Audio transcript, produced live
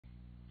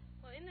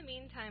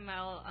meantime,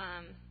 I'll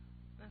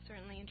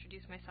certainly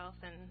introduce myself,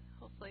 and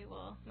hopefully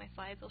my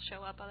slides will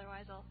show up.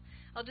 Otherwise,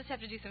 I'll just have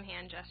to do some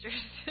hand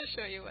gestures to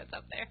show you what's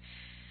up there.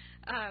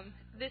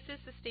 This is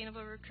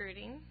sustainable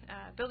recruiting,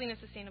 building a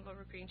sustainable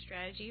recruiting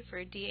strategy for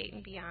D8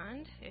 and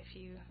beyond, if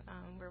you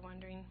were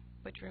wondering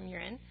which room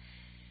you're in.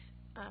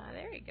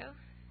 There you go.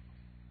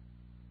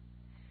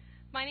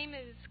 My name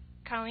is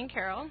Colleen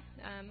Carroll.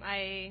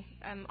 I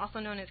am also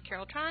known as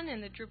Caroltron in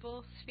the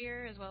Drupal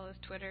sphere, as well as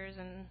Twitters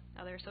and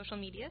other social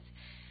medias.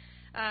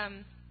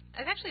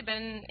 I've actually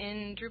been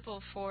in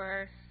Drupal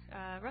for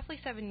roughly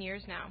 7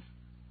 years now.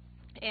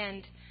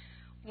 And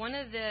one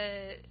of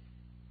the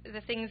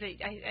things that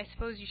I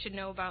suppose you should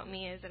know about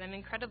me is that I'm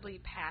incredibly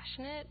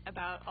passionate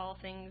about all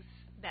things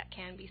that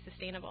can be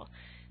sustainable.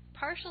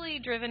 Partially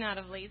driven out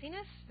of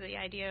laziness, the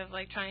idea of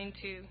like trying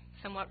to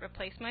somewhat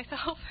replace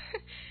myself,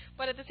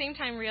 but at the same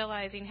time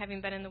realizing,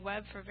 having been in the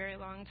web for a very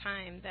long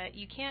time, that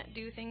you can't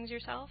do things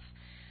yourself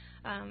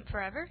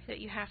forever, that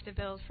you have to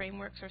build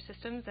frameworks or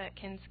systems that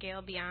can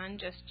scale beyond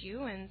just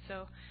you. And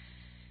so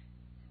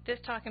this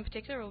talk in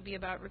particular will be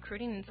about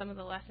recruiting and some of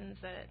the lessons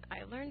that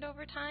I learned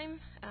over time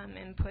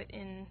and put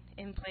in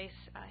place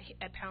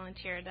at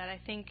Palantir that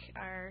I think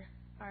are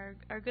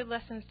good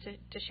lessons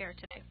to share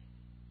today.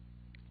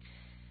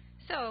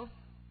 So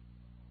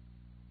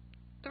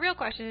the real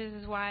question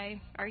is why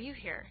are you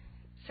here?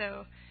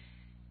 So,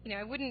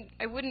 I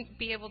wouldn't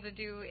be able to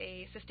do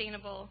a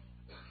sustainable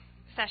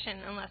session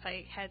unless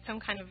I had some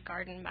kind of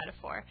garden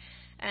metaphor.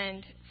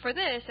 And for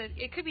this,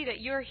 it could be that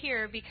you're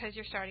here because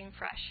you're starting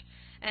fresh.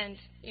 And,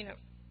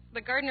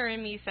 the gardener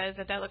in me says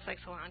that looks like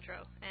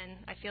cilantro. And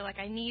I feel like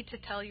I need to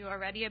tell you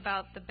already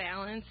about the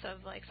balance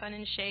of like sun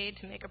and shade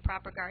to make a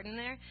proper garden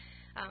there.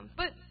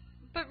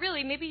 But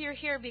really, maybe you're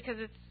here because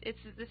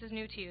this is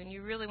new to you and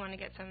you really want to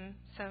get some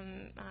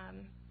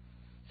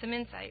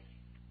insight.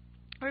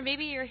 Or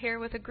maybe you're here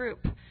with a group.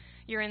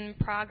 You're in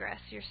progress.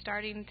 You're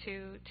starting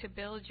to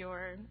build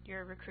your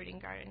recruiting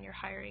garden, your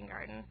hiring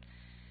garden.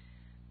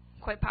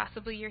 Quite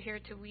possibly you're here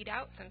to weed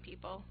out some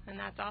people, and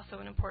that's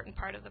also an important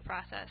part of the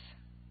process.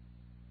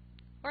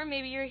 Or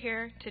maybe you're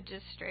here to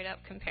just straight up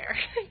compare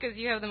because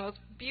you have the most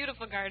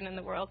beautiful garden in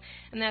the world,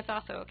 and that's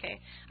also okay.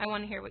 I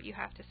want to hear what you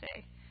have to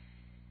say.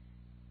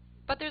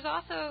 But there's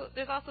also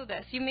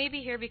this. You may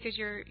be here because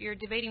you're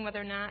debating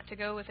whether or not to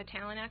go with a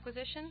talent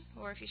acquisition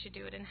or if you should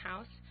do it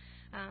in-house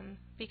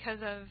because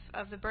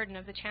of the burden,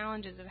 of the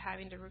challenges of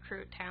having to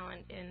recruit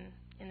talent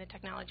in the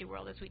technology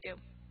world as we do.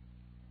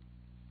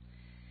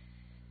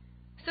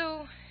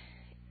 So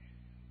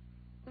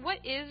what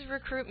is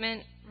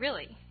recruitment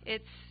really?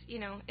 It's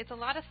a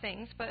lot of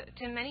things, but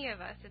to many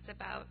of us it's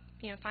about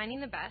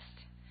finding the best.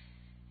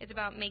 It's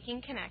about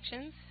making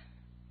connections,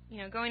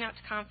 going out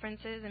to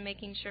conferences and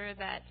making sure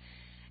that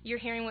you're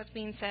hearing what's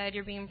being said,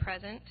 you're being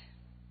present.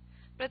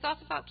 But it's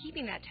also about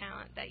keeping that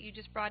talent that you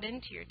just brought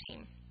into your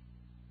team.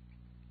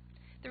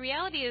 The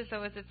reality is,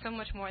 though, is it's so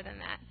much more than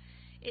that.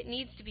 It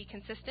needs to be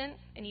consistent,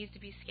 it needs to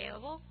be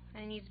scalable,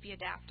 and it needs to be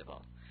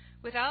adaptable.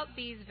 Without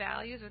these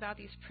values, without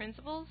these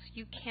principles,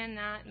 you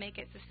cannot make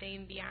it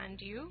sustain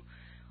beyond you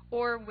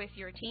or with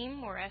your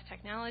team or as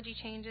technology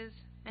changes,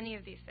 any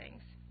of these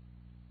things.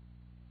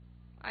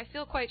 I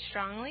feel quite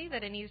strongly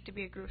that it needs to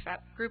be a group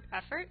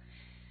effort,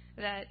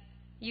 that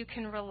you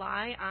can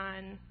rely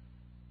on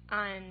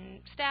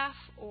staff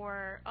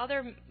or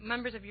other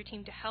members of your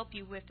team to help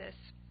you with this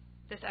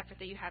effort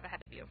that you have ahead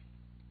of you.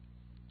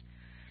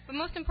 But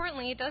most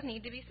importantly, it does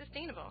need to be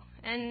sustainable.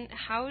 And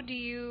how do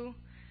you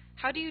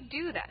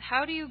do that?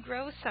 How do you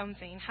grow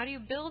something? How do you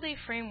build a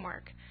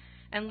framework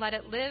and let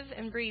it live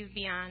and breathe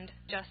beyond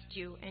just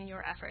you and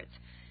your efforts?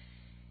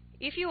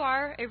 If you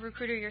are a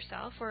recruiter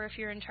yourself, or if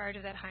you're in charge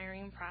of that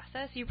hiring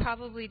process, you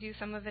probably do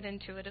some of it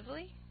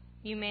intuitively.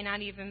 You may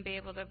not even be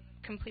able to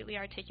completely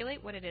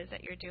articulate what it is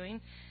that you're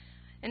doing.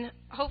 And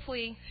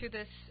hopefully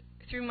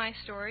through my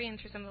story and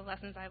through some of the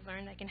lessons I've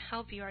learned, I can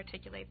help you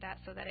articulate that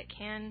so that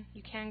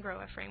you can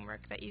grow a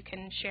framework that you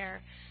can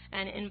share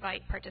and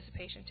invite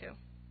participation to.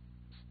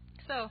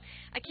 So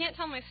I can't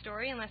tell my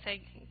story unless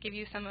I give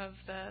you some of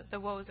the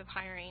woes of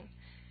hiring.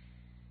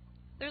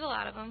 There's a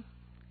lot of them.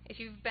 If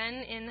you've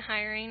been in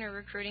hiring or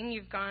recruiting,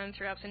 you've gone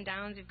through ups and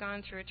downs, you've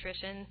gone through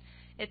attrition.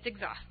 It's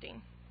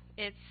exhausting.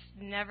 It's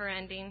never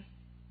ending.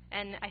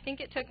 And I think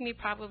it took me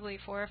probably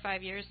 4 or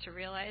 5 years to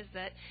realize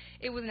that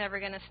it was never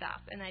going to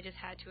stop, and I just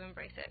had to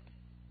embrace it.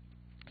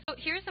 So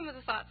here's some of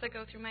the thoughts that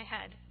go through my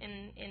head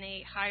in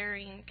a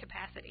hiring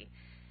capacity.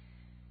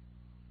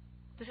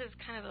 This is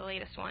kind of the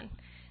latest one.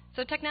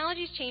 So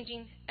technology is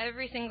changing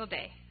every single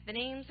day. The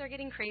names are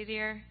getting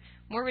crazier,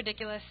 more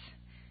ridiculous.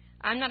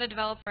 I'm not a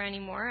developer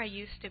anymore. I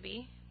used to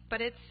be. But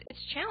it's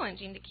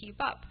challenging to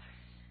keep up.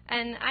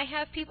 And I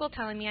have people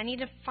telling me I need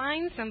to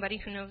find somebody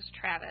who knows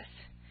Travis.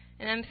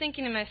 And I'm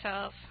thinking to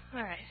myself,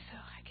 all right, so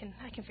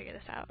I can figure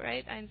this out,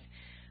 right?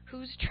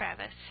 Who's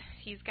Travis?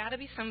 He's got to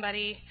be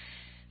somebody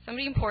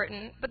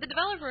important. But the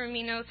developer in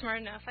me knows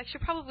smart enough. I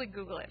should probably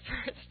Google it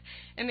first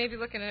and maybe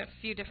look at a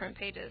few different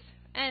pages.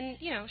 And,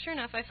 sure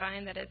enough, I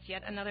find that it's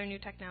yet another new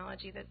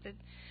technology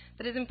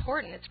that is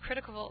important. It's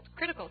critical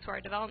to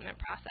our development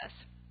process.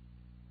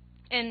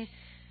 And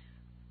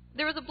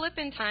there was a blip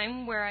in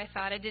time where I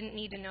thought I didn't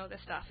need to know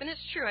this stuff. And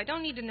it's true, I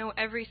don't need to know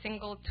every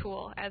single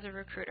tool as a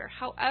recruiter.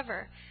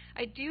 However,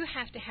 I do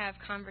have to have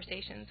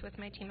conversations with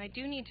my team. I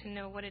do need to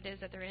know what it is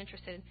that they're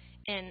interested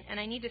in, and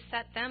I need to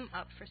set them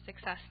up for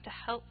success to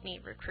help me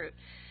recruit.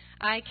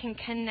 I can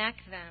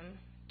connect them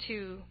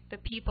to the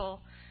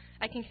people.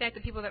 I can connect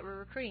the people that we're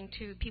recruiting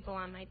to people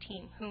on my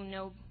team who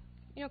know,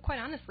 quite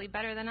honestly,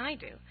 better than I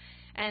do.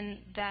 And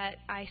that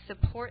I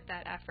support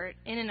that effort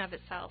in and of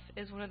itself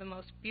is one of the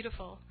most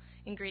beautiful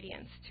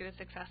ingredients to a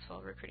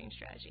successful recruiting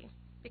strategy,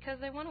 because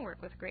they want to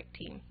work with a great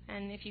team,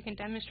 and if you can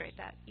demonstrate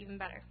that, even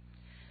better.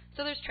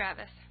 So there's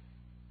Travis.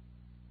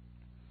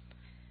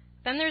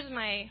 Then there's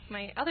my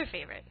other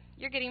favorite.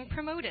 You're getting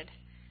promoted.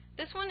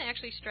 This one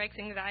actually strikes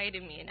anxiety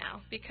to me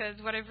now, because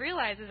what I've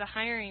realized as a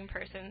hiring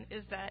person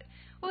is that,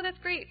 that's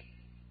great.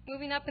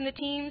 Moving up in the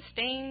team,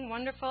 staying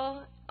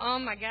wonderful. Oh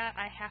my God,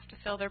 I have to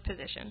fill their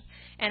position.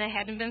 And I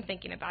hadn't been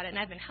thinking about it, and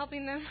I've been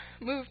helping them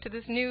move to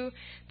this new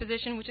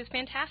position, which is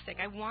fantastic.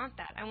 I want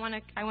that. I want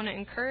to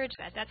encourage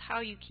that. That's how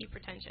you keep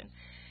retention.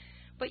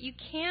 But you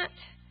can't,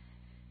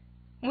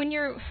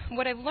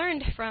 what I've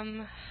learned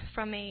from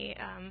a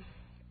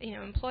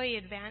employee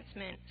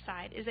advancement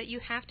side is that you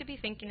have to be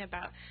thinking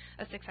about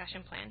a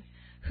succession plan.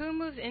 Who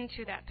moves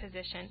into that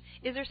position?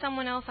 Is there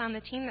someone else on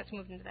the team that's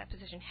moved into that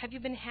position? Have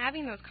you been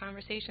having those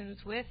conversations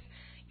with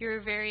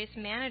your various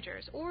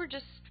managers or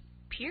just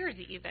peers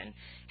even?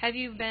 Have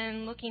you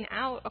been looking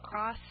out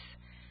across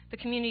the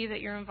community that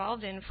you're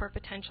involved in for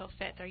potential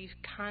fits? Are you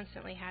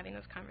constantly having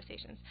those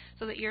conversations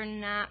so that you're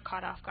not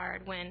caught off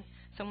guard when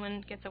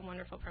someone gets a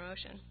wonderful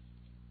promotion?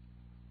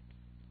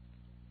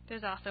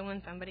 There's also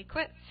when somebody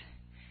quits.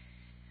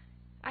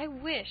 I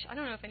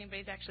don't know if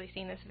anybody's actually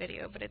seen this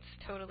video, but it's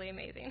totally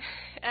amazing.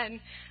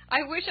 And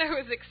I wish I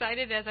was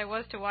excited as I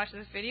was to watch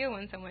this video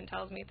when someone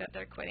tells me that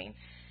they're quitting.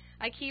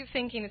 I keep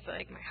thinking it's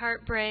like my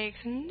heart breaks.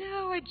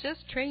 No, I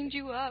just trained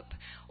you up.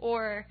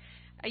 Or,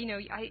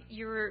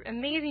 you were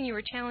amazing. You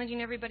were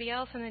challenging everybody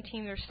else on the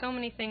team. There's so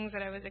many things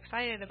that I was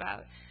excited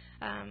about.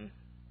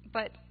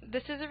 But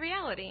this is a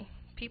reality.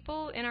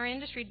 People in our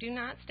industry do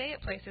not stay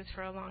at places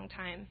for a long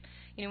time.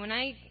 When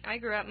I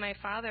grew up, my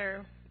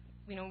father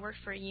worked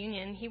for a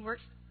union. He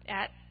worked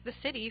at the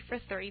city for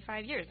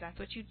 35 years. That's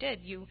what you did.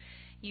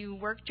 You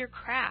worked your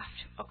craft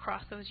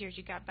across those years.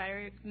 You got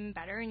better and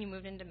better, and you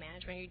moved into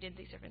management. You did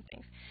these different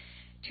things.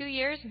 2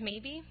 years,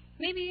 maybe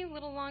a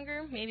little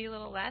longer, maybe a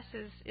little less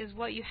is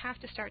what you have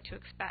to start to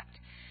expect.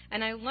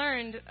 And I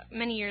learned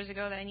many years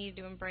ago that I needed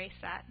to embrace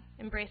that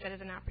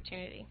as an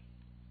opportunity.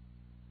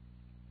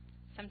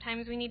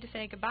 Sometimes we need to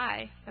say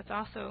goodbye. That's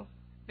also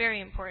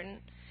very important.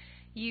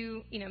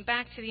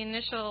 Back to the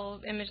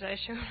initial image that I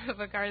showed of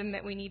a garden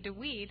that we need to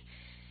weed,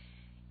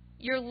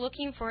 you're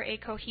looking for a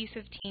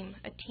cohesive team,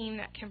 a team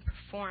that can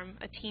perform,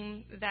 a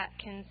team that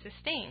can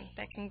sustain,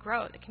 that can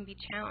grow, that can be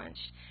challenged.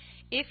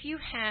 If you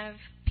have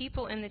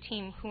people in the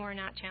team who are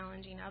not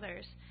challenging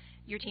others,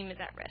 your team is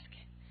at risk.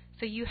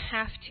 So you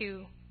have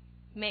to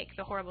make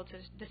the horrible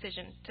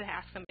decision to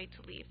ask somebody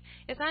to leave.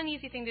 It's not an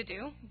easy thing to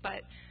do,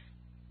 but,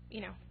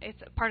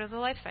 it's a part of the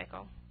life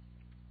cycle.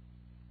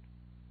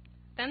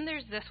 Then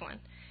there's this one,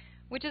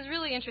 which is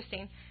really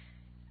interesting.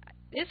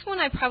 This one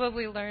I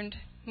probably learned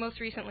most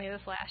recently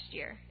this last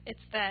year. It's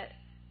that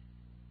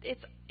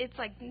it's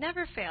like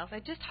never fails. I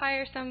just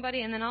hire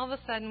somebody, and then all of a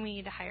sudden we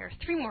need to hire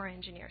 3 more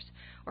engineers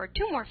or 2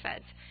 more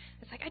feds.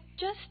 It's like I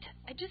just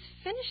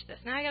finished this.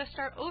 Now I got to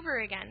start over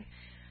again.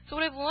 So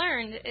what I've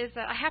learned is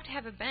that I have to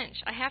have a bench.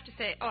 I have to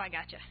say, I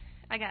got you.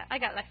 I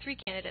got like 3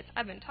 candidates.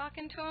 I've been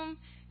talking to them.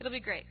 It'll be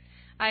great.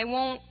 I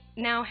won't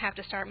now have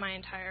to start my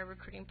entire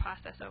recruiting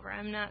process over.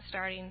 I'm not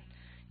starting,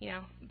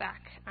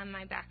 back on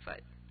my back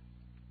foot.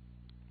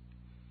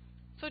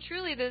 So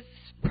truly this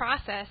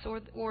process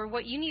or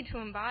what you need to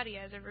embody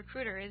as a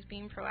recruiter is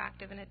being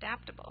proactive and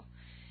adaptable.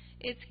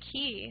 It's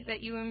key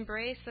that you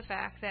embrace the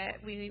fact that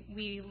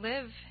we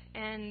live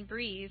and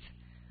breathe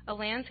a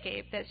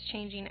landscape that's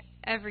changing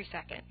every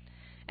second.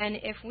 And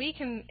if we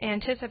can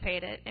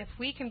anticipate it, if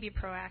we can be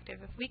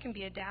proactive, if we can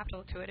be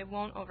adaptable to it, it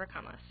won't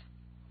overcome us.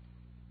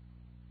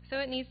 So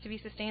it needs to be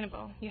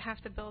sustainable. You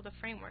have to build a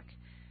framework.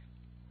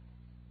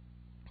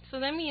 So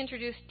then we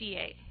introduce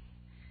D8.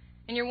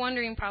 And you're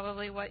wondering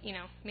probably what,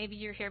 maybe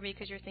you're here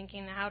because you're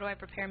thinking, how do I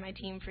prepare my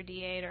team for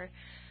D8, or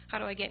how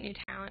do I get new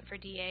talent for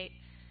D8?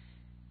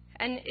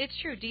 And it's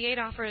true, D8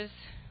 offers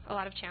a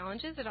lot of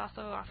challenges. It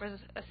also offers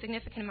a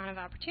significant amount of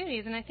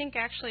opportunities. And I think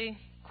actually,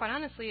 quite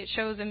honestly, it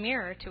shows a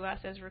mirror to us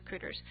as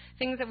recruiters,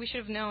 things that we should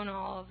have known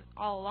all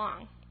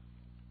along.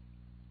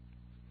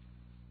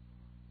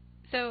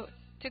 So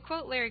to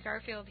quote Larry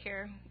Garfield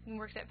here, who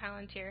works at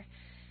Palantir,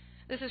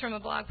 this is from a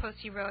blog post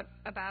he wrote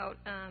about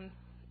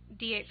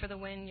D8 for the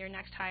win, your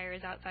next hire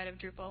is outside of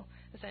Drupal,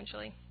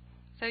 essentially.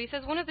 So he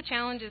says, one of the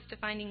challenges to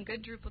finding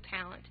good Drupal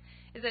talent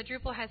is that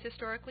Drupal has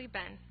historically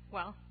been,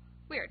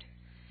 weird.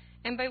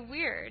 And by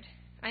weird,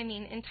 I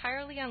mean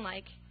entirely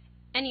unlike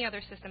any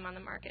other system on the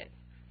market.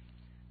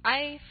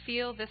 I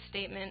feel this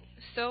statement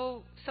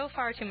so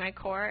far to my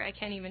core, I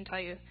can't even tell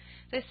you.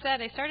 As I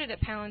said, I started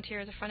at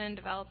Palantir as a front-end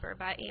developer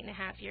about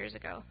 8.5 years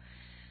ago.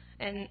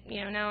 And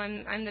now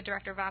I'm the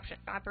director of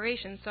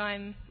operations, so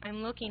I'm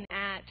looking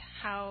at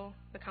how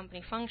the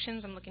company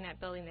functions. I'm looking at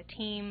building the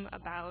team,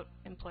 about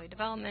employee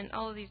development,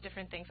 all of these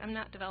different things. I'm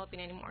not developing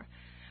anymore.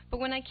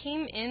 But when I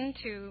came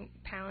into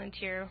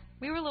Palantir,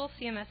 we were a little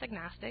CMS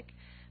agnostic,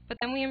 but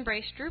then we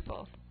embraced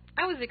Drupal.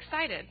 I was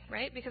excited,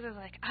 right? Because I was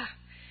like,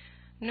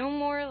 no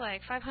more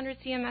like 500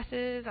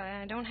 CMSs.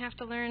 I don't have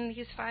to learn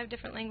these 5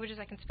 different languages.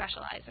 I can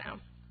specialize now.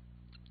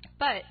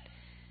 But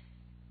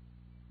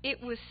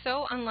it was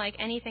so unlike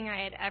anything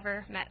I had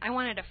ever met. I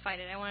wanted to fight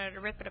it. I wanted to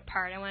rip it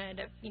apart. I wanted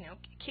to,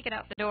 kick it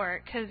out the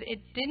door because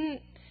it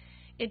didn't.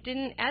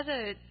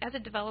 As a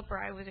developer,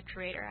 I was a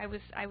creator.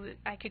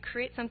 I could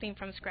create something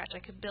from scratch. I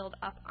could build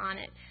up on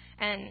it.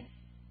 And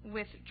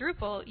with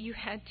Drupal, you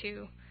had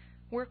to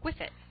work with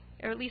it,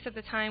 or at least at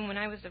the time when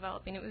I was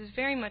developing, it was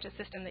very much a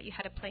system that you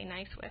had to play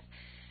nice with.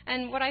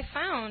 And what I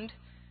found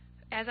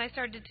as I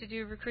started to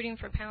do recruiting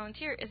for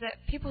Palantir is that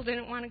people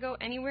didn't want to go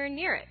anywhere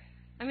near it.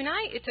 I mean,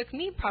 it took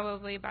me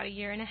probably about 1.5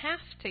 years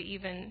to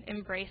even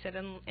embrace it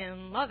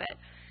and love it.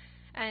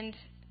 And,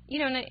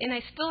 and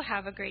I still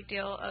have a great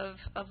deal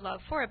of love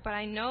for it, but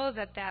I know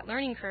that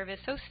learning curve is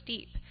so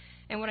steep.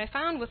 And what I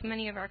found with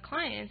many of our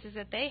clients is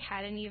that they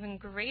had an even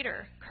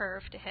greater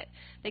curve to hit.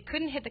 They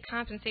couldn't hit the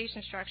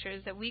compensation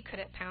structures that we could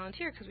at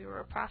Palantir because we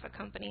were a profit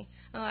company.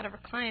 A lot of our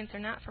clients are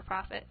not for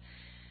profit.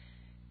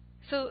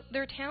 So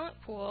their talent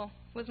pool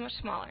was much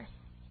smaller.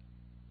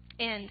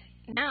 And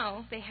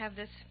now they have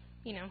this,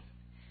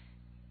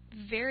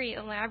 very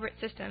elaborate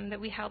system that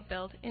we help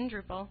build in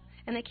Drupal,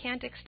 and they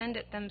can't extend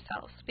it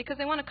themselves because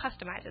they want to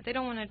customize it. They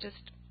don't want to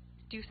just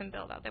do some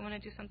build-out. They want to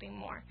do something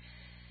more.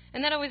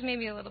 And that always made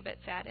me a little bit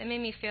sad. It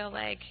made me feel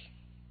like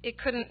it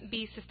couldn't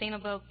be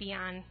sustainable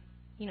beyond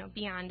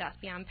us,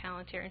 beyond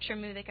Palantir. And sure,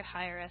 maybe they could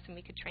hire us and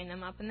we could train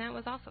them up, and that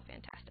was also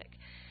fantastic.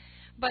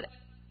 But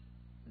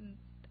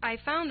I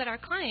found that our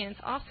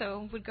clients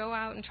also would go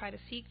out and try to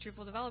seek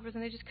Drupal developers,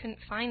 and they just couldn't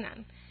find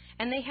them.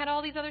 And they had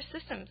all these other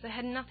systems that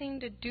had nothing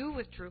to do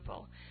with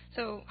Drupal.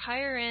 So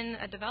hire in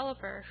a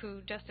developer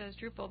who just does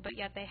Drupal, but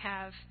yet they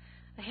have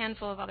a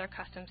handful of other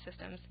custom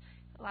systems.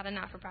 A lot of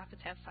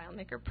not-for-profits have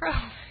FileMaker Pro,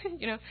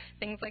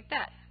 things like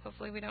that.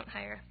 Hopefully we don't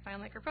hire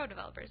FileMaker Pro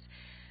developers.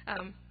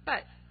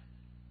 But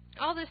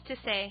all this to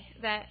say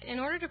that in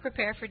order to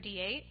prepare for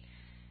D8,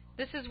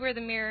 this is where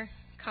the mirror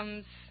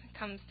comes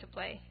to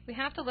play. We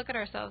have to look at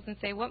ourselves and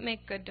say, what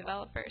make good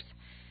developers?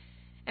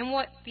 And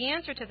what the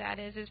answer to that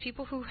is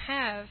people who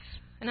have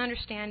an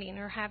understanding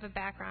or have a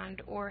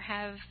background or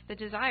have the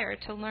desire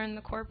to learn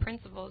the core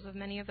principles of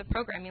many of the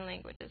programming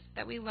languages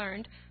that we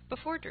learned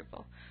before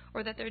Drupal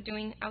or that they're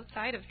doing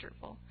outside of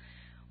Drupal.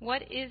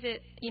 What is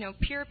it,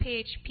 pure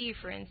PHP,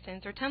 for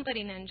instance, or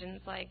templating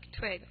engines like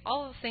Twig,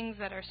 all the things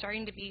that are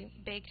starting to be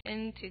baked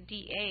into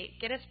D8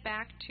 get us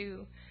back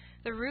to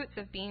the roots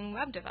of being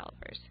web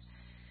developers.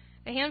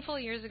 A handful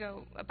of years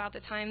ago, about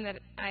the time that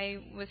I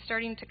was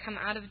starting to come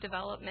out of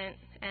development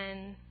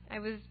and I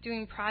was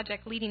doing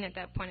project leading at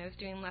that point, I was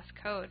doing less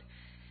code.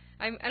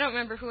 I don't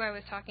remember who I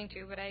was talking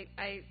to, but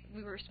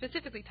we were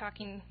specifically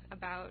talking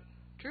about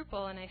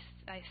Drupal, and I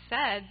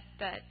said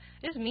that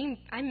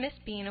I miss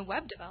being a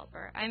web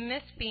developer. I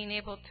miss being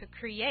able to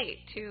create,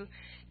 to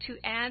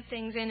add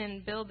things in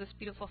and build this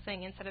beautiful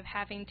thing instead of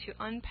having to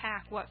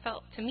unpack what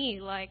felt to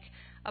me like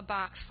a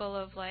box full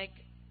of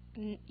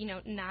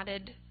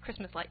knotted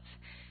Christmas lights.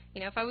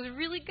 If I was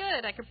really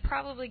good, I could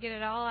probably get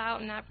it all out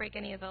and not break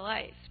any of the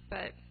lights,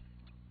 but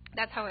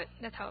that's how it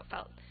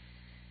felt.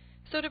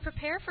 So to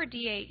prepare for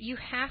D8, you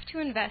have to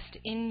invest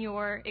in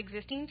your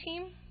existing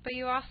team, but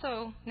you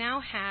also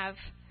now have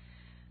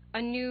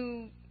a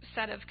new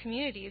set of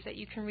communities that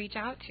you can reach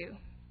out to,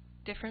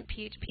 different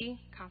PHP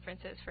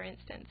conferences, for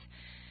instance.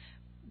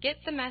 Get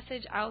the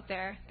message out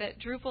there that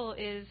Drupal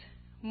is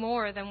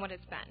more than what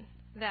it's been,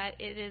 that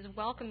it is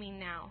welcoming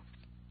now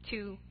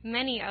to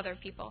many other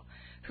people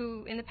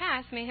who in the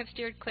past may have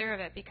steered clear of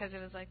it because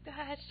it was like,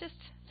 it's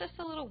just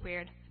a little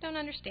weird. I don't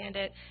understand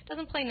it. It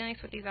doesn't play nice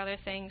with these other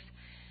things.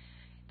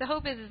 The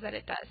hope is that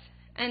it does.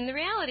 And the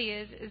reality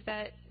is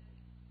that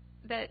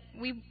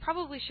we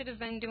probably should have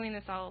been doing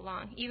this all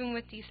along, even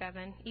with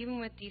D7, even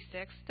with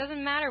D6.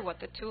 Doesn't matter what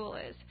the tool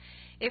is.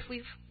 If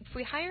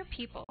we hire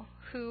people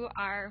who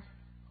are,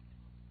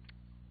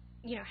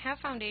 have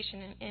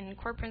foundation in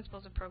core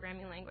principles of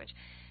programming language,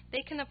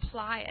 they can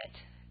apply it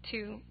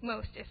to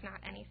most, if not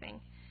anything.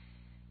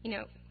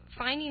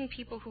 Finding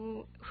people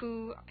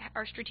who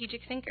are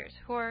strategic thinkers,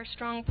 who are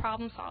strong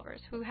problem solvers,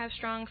 who have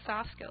strong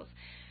soft skills,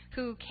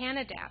 who can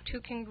adapt,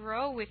 who can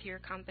grow with your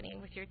company,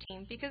 with your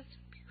team, because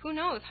who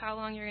knows how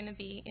long you're going to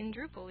be in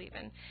Drupal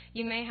even.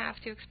 You may have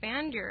to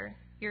expand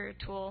your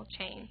tool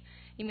chain.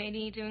 You may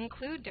need to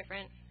include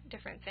different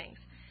things.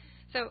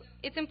 So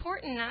it's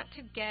important not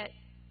to get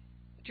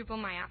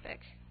Drupal myopic.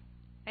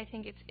 I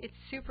think it's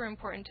super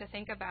important to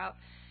think about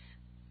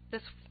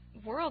this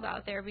world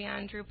out there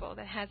beyond Drupal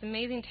that has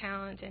amazing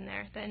talent in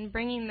there, then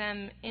bringing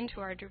them into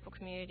our Drupal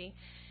community,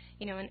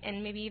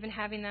 and maybe even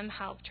having them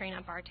help train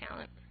up our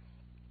talent.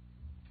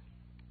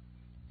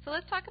 So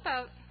let's talk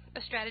about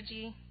a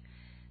strategy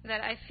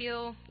that I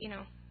feel,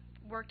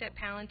 worked at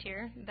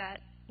Palantir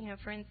that,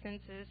 for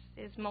instance,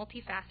 is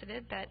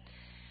multifaceted,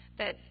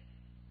 that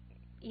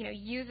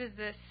uses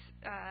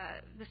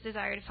this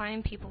desire to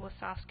find people with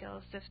soft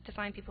skills, to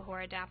find people who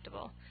are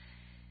adaptable.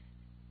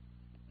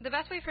 The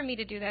best way for me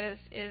to do that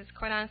is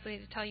quite honestly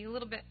to tell you a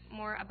little bit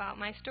more about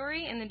my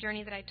story and the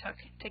journey that I took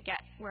to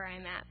get where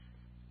I'm at.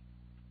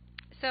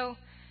 So,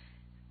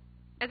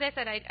 as I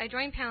said, I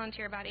joined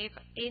Palantir about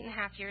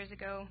 8.5 years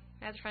ago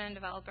as a front-end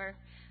developer.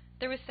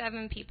 There were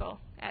 7 people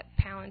at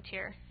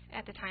Palantir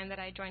at the time that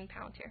I joined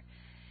Palantir,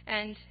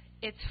 and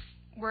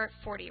we're at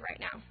 40 right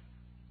now.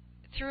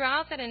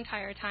 Throughout that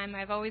entire time,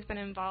 I've always been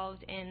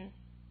involved in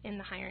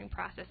the hiring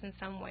process in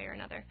some way or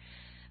another.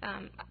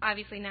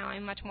 Obviously, now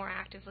I'm much more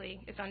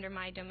actively. It's under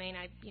my domain.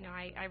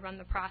 I run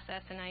the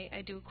process, and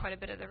I do quite a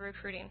bit of the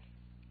recruiting.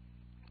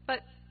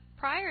 But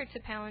prior to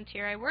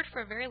Palantir, I worked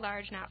for a very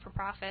large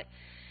not-for-profit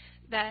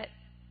that,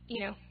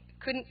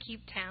 couldn't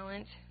keep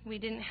talent. We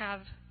didn't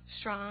have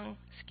strong,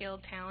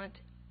 skilled talent,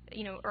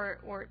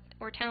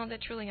 or talent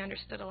that truly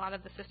understood a lot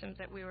of the systems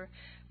that we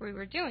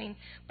were doing.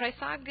 But I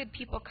saw good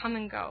people come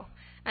and go,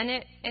 and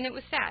it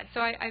was sad. So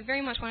I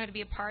very much wanted to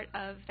be a part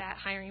of that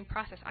hiring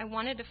process. I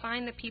wanted to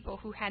find the people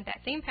who had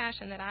that same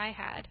passion that I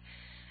had,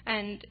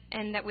 and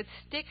that would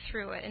stick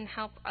through it and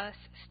help us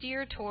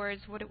steer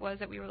towards what it was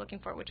that we were looking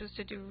for, which was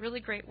to do really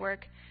great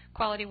work,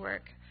 quality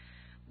work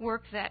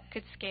that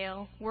could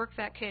scale, work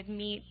that could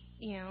meet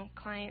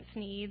clients'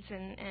 needs,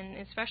 and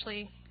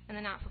especially in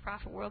the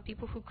not-for-profit world,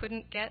 people who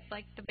couldn't get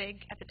like the big,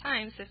 at the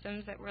time,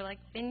 systems that were like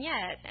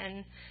Vignette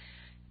and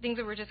things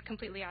that were just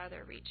completely out of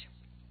their reach.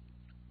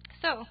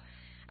 So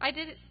I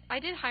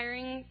did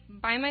hiring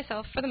by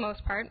myself for the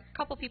most part, a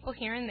couple people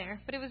here and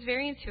there, but it was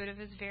very intuitive,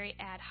 it was very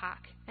ad hoc,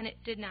 and it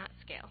did not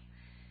scale.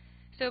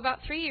 So about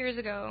 3 years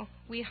ago,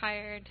 we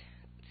hired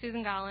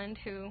Susan Golland,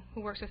 who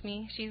works with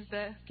me. She's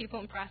the people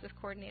and process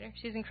coordinator.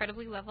 She's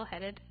incredibly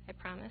level-headed, I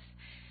promise.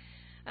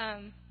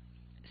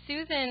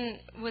 Susan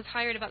was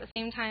hired about the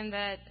same time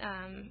that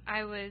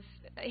I was,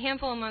 a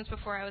handful of months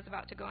before I was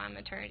about to go on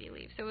maternity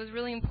leave. So it was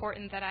really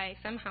important that I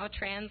somehow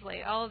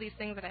translate all of these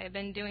things that I had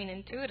been doing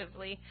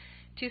intuitively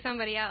to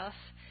somebody else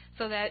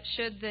so that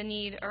should the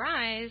need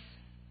arise,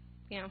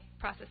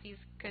 processes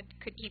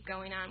could keep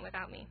going on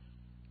without me.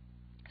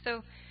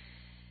 So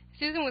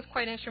Susan was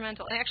quite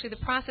instrumental. Actually, the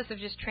process of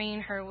just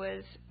training her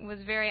was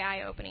very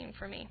eye-opening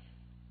for me.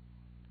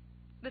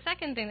 The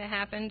second thing that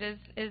happened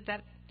is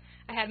that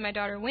I had my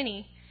daughter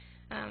Winnie,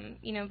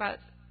 about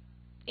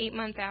 8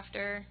 months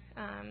after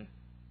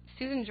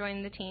Susan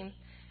joined the team,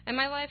 and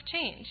my life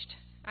changed.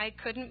 I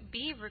couldn't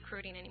be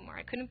recruiting anymore.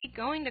 I couldn't be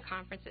going to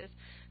conferences.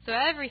 So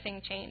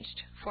everything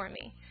changed for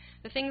me.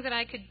 The things that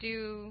I could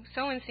do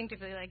so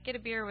instinctively, like get a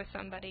beer with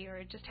somebody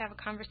or just have a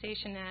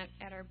conversation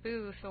at our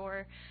booth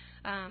or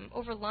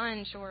over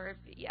lunch, or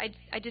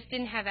I just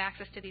didn't have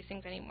access to these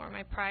things anymore.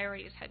 My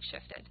priorities had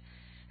shifted.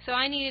 So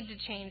I needed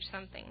to change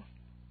something.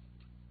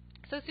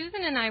 So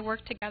Susan and I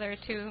worked together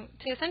to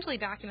essentially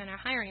document our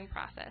hiring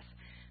process.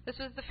 This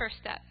was the first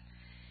step.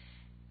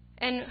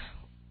 And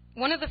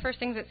one of the first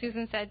things that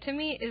Susan said to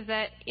me is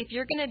that if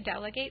you're going to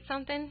delegate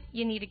something,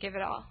 you need to give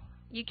it all.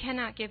 You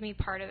cannot give me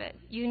part of it.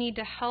 You need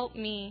to help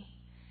me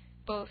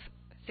both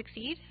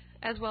succeed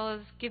as well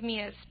as give me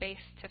a space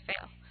to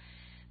fail.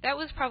 That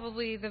was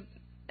probably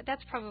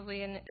that's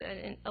probably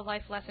a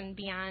life lesson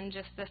beyond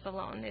just this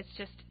alone. It's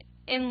just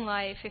in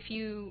life, if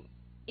you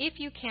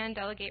can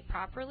delegate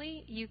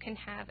properly, you can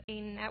have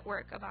a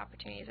network of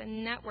opportunities, a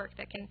network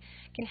that can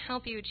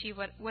help you achieve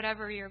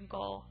whatever your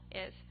goal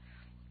is.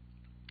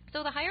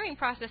 So the hiring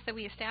process that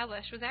we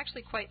established was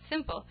actually quite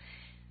simple.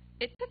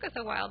 It took us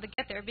a while to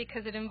get there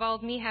because it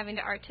involved me having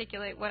to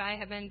articulate what I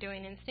have been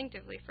doing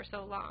instinctively for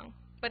so long.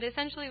 But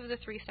essentially it was a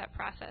 3-step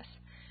process.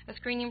 A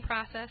screening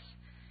process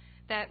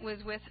that was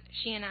with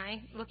she and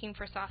I looking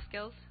for soft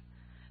skills,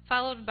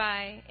 followed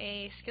by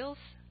a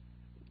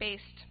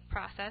skills-based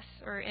process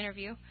or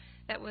interview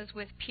that was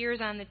with peers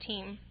on the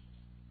team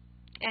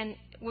and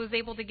was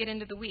able to get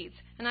into the weeds.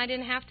 And I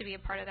didn't have to be a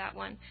part of that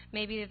one.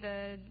 Maybe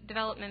the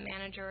development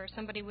manager or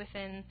somebody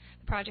within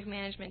the project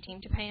management team,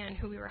 depending on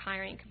who we were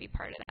hiring, could be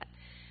part of that.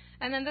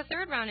 And then the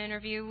third round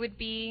interview would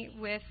be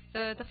with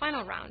the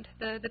final round,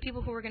 the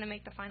people who were going to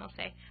make the final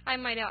say. I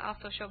might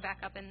also show back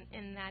up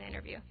in that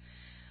interview.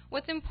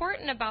 What's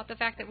important about the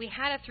fact that we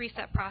had a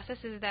 3-step process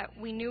is that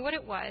we knew what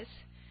it was.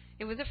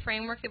 It was a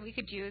framework that we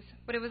could use,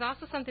 but it was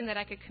also something that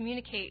I could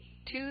communicate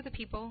to the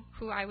people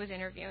who I was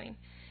interviewing.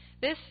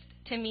 This,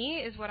 to me,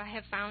 is what I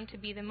have found to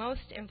be the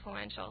most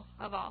influential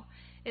of all,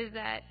 is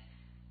that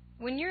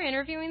when you're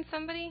interviewing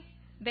somebody,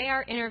 they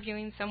are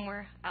interviewing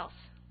somewhere else,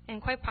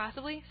 and quite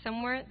possibly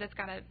somewhere that's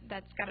got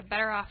a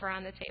better offer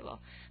on the table.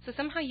 So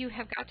somehow you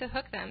have got to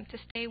hook them to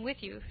stay with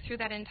you through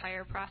that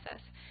entire process.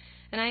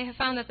 And I have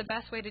found that the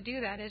best way to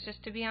do that is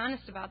just to be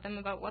honest about them,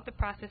 about what the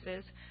process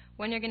is,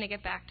 when you're going to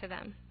get back to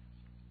them.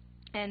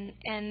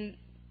 And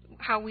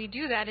how we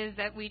do that is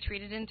that we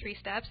treat it in 3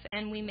 steps,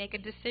 and we make a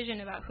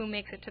decision about who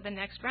makes it to the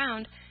next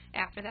round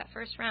after that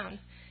first round.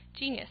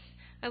 Genius.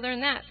 I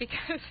learned that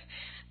because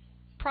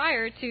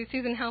prior to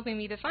Susan helping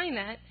me define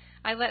that,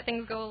 I let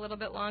things go a little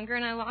bit longer,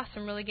 and I lost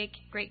some really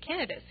great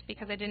candidates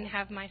because I didn't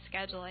have my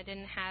schedule. I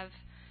didn't have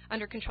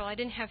under control. I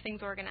didn't have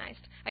things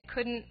organized. I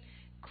couldn't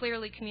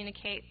clearly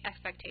communicate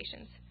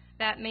expectations.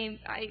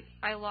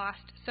 I lost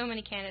so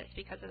many candidates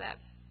because of that.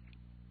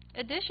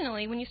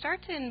 Additionally, when you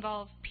start to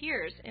involve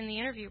peers in the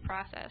interview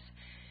process,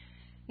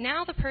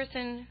 now the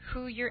person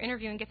who you're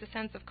interviewing gets a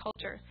sense of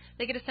culture.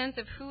 They get a sense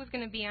of who is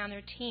going to be on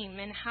their team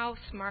and how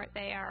smart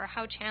they are, or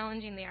how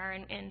challenging they are,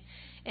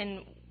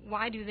 and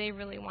why do they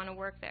really want to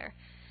work there.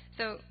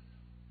 So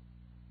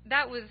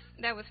that was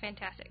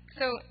fantastic.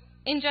 So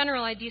in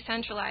general, I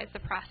decentralized the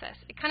process.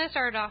 It kind of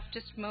started off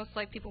just most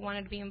like people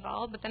wanted to be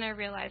involved, but then I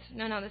realized,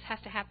 no, this has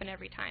to happen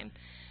every time.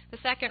 The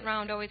second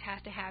round always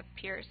has to have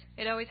peers.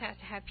 It always has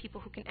to have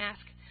people who can ask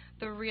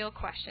the real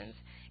questions,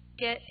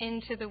 get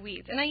into the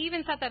weeds. And I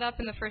even set that up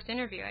in the first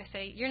interview. I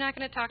say, you're not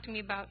going to talk to me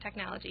about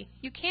technology.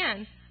 You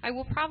can. I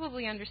will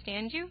probably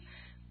understand you,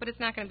 but it's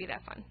not going to be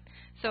that fun.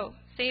 So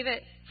save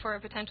it for a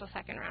potential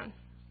second round.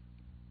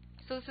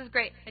 So this is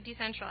great. I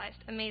decentralized.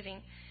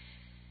 Amazing.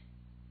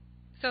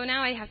 So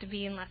now I have to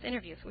be in less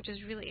interviews, which is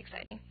really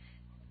exciting.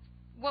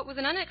 What was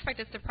an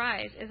unexpected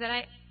surprise is that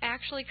I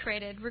actually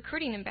created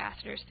recruiting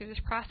ambassadors through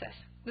this process.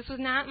 This was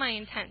not my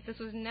intent. This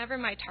was never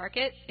my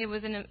target. It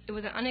was an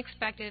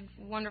unexpected,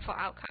 wonderful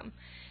outcome.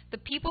 The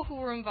people who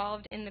were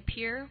involved in the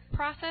peer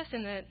process,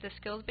 in the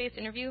skills-based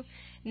interview,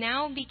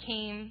 now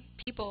became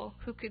people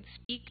who could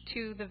speak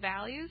to the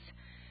values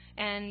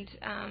and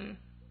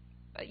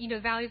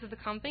values of the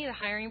company, the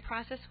hiring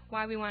process,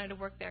 why we wanted to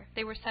work there.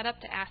 They were set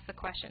up to ask the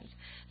questions.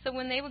 So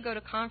when they would go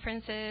to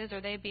conferences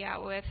or they'd be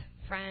out with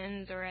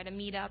friends or at a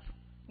meetup,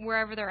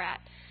 wherever they're at,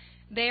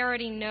 they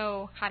already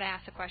know how to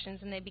ask the questions,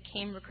 and they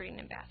became recruiting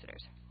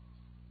ambassadors.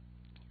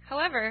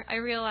 However, I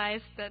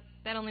realized that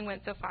only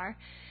went so far,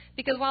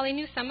 because while they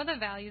knew some of the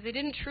values, they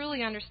didn't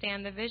truly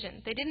understand the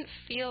vision. They didn't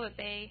feel that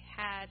they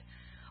had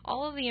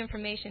all of the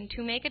information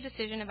to make a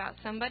decision about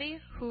somebody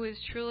who is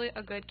truly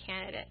a good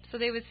candidate. So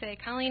they would say,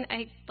 Colleen,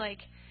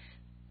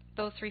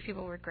 those 3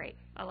 people were great.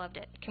 I loved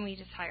it. Can we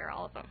just hire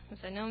all of them? I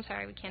said, no, I'm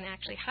sorry, we can't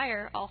actually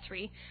hire all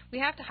 3. We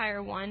have to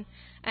hire 1,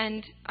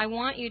 and I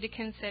want you to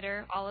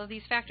consider all of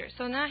these factors.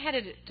 So now I had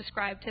to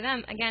describe to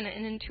them, again,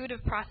 an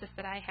intuitive process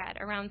that I had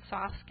around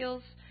soft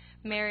skills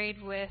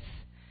married with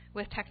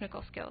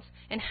technical skills,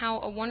 and how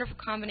a wonderful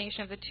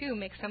combination of the 2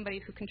 makes somebody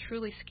who can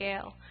truly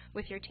scale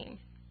with your team.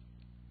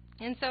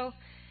 And so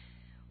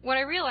what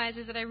I realized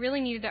is that I really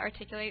needed to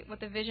articulate what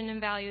the vision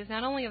and values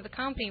not only of the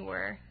company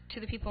were to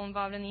the people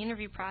involved in the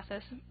interview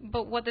process,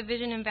 but what the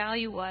vision and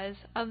value was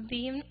of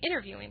the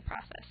interviewing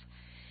process.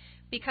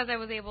 Because I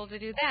was able to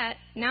do that,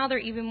 now they're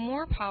even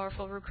more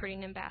powerful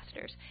recruiting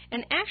ambassadors.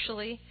 And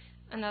actually,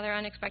 another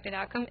unexpected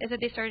outcome is that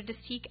they started to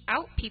seek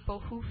out people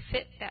who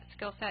fit that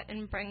skill set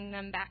and bring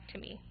them back to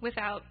me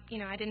without,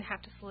 I didn't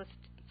have to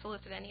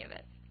solicit any of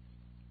it.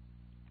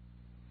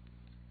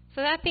 So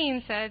that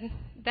being said,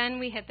 then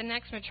we hit the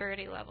next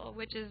maturity level,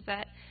 which is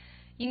that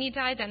you need to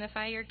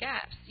identify your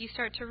gaps. You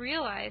start to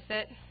realize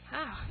that,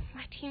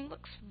 my team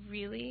looks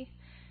really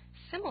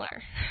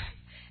similar.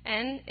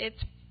 And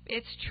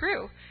it's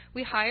true.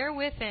 We hire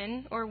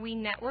within, or we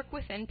network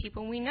within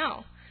people we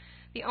know.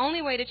 The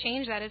only way to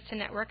change that is to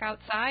network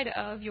outside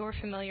of your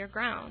familiar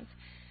grounds.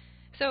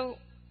 So,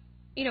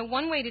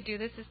 one way to do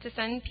this is to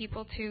send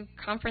people to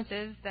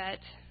conferences that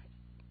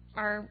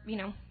are,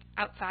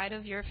 outside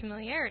of your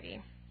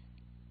familiarity.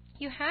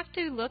 You have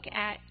to look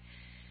at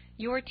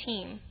your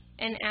team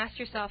and ask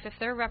yourself if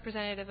they're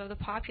representative of the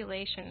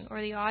population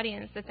or the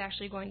audience that's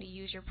actually going to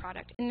use your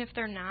product. And if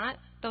they're not,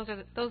 those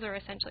are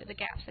essentially the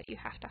gaps that you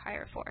have to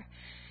hire for.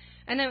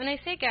 And then when I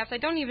say gaps, I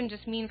don't even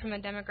just mean from a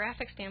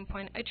demographic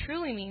standpoint. I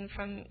truly mean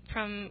from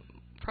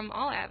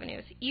all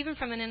avenues, even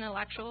from an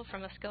intellectual,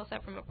 from a skill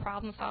set, from a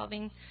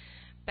problem-solving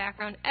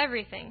background,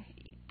 everything.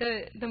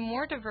 The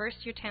more diverse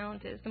your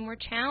talent is, the more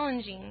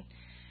challenges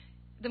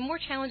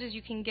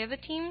you can give a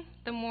team,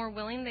 the more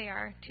willing they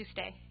are to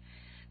stay.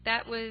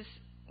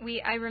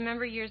 I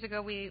remember years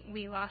ago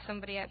we lost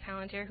somebody at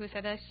Palantir who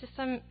said, "It's just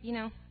I'm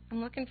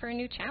looking for a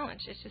new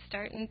challenge. It's just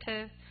starting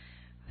to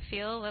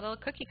feel a little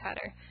cookie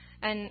cutter."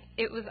 And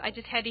I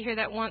just had to hear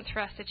that once for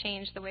us to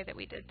change the way that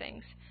we did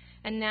things.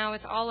 And now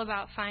it's all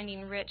about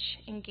finding rich,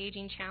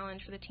 engaging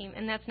challenge for the team.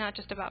 And that's not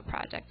just about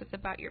projects, it's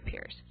about your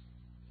peers.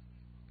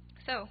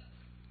 So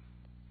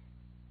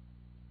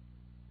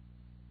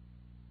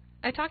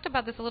I talked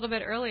about this a little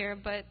bit earlier,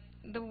 but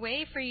the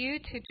way for you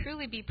to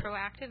truly be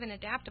proactive and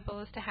adaptable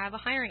is to have a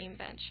hiring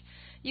bench.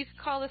 You could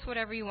call this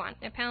whatever you want.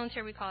 At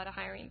Palantir, we call it a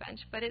hiring bench.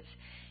 But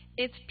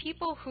it's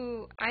people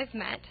who I've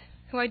met,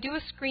 who I do a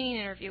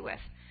screening interview with.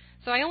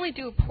 So I only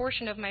do a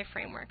portion of my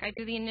framework. I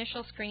do the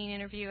initial screening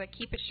interview. I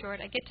keep it short.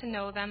 I get to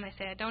know them. I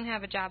say, I don't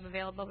have a job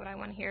available, but I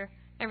want to hear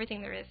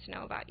everything there is to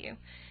know about you.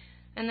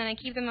 And then I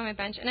keep them on my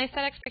bench, and I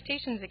set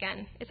expectations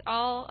again. It's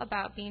all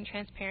about being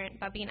transparent,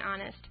 about being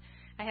honest.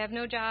 I have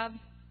no job.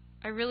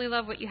 I really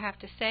love what you have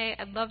to say.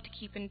 I'd love to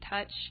keep in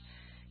touch.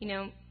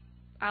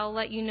 I'll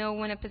let you know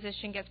when a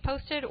position gets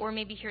posted, or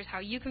maybe here's how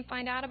you can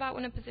find out about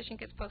when a position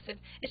gets posted.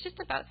 It's just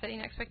about setting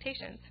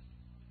expectations.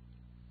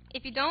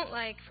 If you don't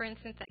like, for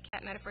instance, that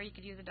cat metaphor, you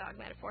could use a dog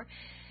metaphor.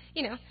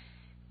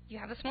 You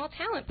have a small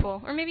talent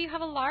pool, or maybe you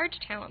have a large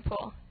talent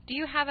pool. Do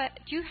you have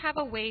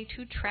a way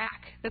to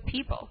track the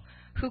people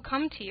who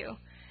come to you?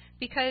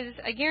 Because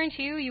I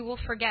guarantee you will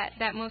forget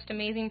that most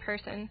amazing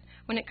person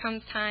when it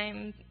comes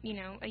time,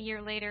 a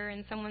year later,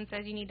 and someone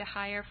says you need to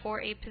hire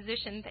for a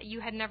position that you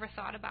had never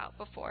thought about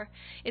before.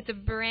 It's a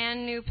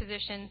brand new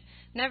position,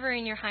 never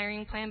in your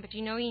hiring plan, but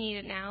you know you need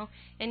it now.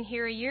 And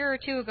here a year or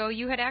two ago,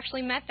 you had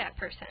actually met that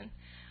person,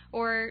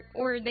 or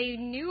they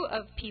knew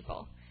of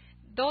people.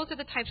 Those are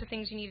the types of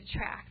things you need to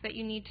track, that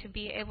you need to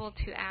be able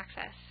to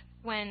access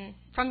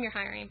from your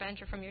hiring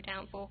bench or from your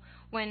talent pool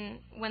when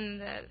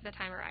the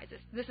time arises.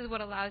 This is what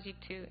allows you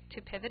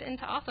to pivot and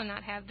to also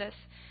not have this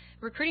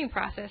recruiting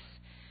process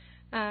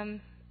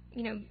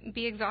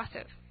be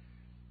exhaustive.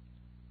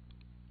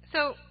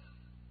 So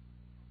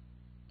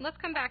let's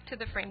come back to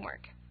the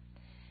framework.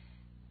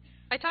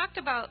 I talked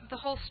about the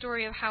whole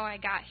story of how I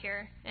got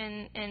here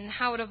and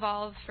how it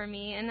evolved for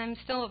me, and I'm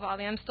still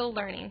evolving. I'm still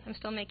learning. I'm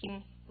still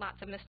making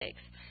lots of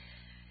mistakes.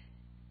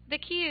 The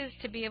key is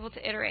to be able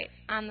to iterate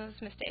on those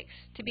mistakes,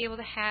 to be able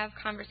to have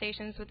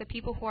conversations with the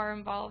people who are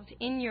involved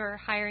in your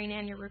hiring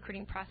and your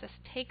recruiting process,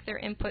 take their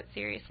input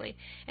seriously,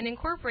 and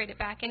incorporate it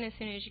back in as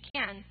soon as you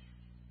can.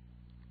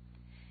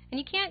 And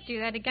you can't do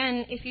that,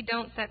 again, if you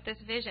don't set this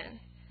vision.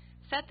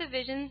 Set the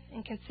vision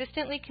and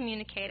consistently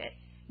communicate it.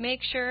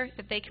 Make sure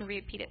that they can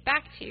repeat it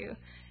back to you.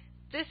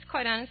 This,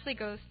 quite honestly,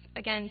 goes,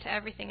 again, to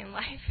everything in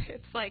life.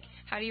 It's like,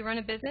 how do you run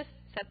a business?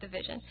 Set the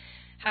vision.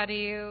 How do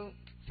you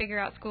figure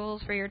out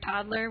schools for your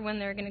toddler when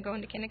they're going to go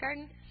into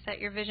kindergarten? Set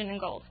your vision and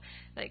goals.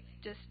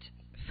 Just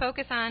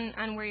focus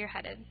on where you're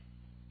headed.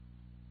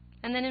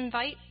 And then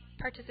invite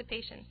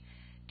participation.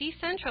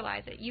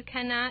 Decentralize it. You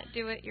cannot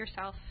do it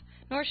yourself,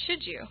 nor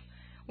should you.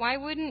 Why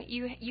wouldn't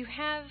you?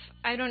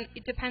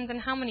 It depends on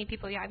how many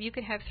people you have. You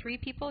could have 3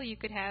 people. You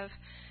could have,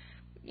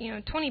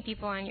 20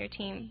 people on your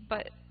team.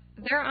 But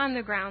they're on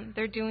the ground.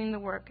 They're doing the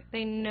work.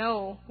 They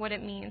know what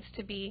it means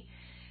to be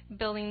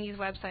building these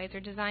websites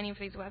or designing for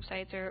these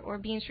websites or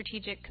being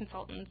strategic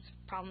consultants,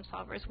 problem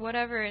solvers,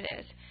 whatever it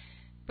is.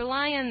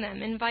 Rely on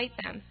them. Invite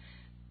them.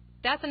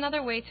 That's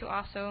another way to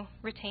also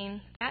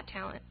retain that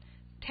talent.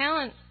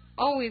 Talent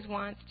always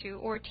wants to,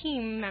 or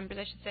team members,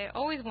 I should say,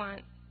 always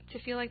want to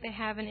feel like they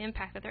have an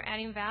impact, that they're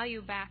adding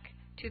value back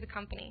to the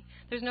company.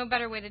 There's no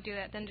better way to do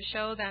that than to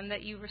show them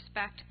that you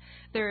respect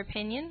their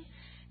opinion,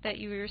 that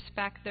you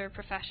respect their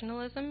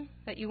professionalism,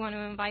 that you want to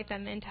invite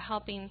them into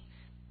helping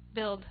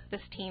build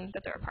this team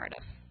that they're a part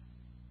of.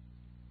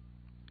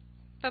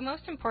 But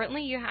most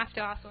importantly, you have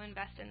to also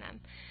invest in them.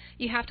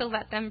 You have to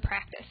let them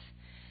practice.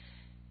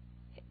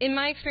 In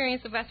my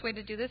experience, the best way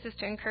to do this is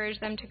to encourage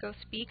them to go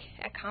speak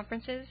at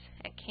conferences,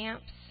 at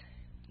camps,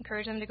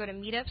 encourage them to go to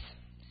meetups,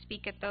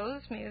 speak at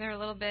those. Maybe they're a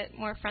little bit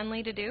more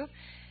friendly to do,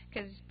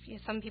 because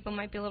some people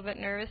might be a little bit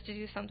nervous to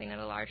do something at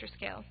a larger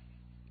scale.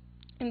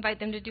 Invite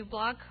them to do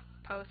blog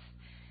posts.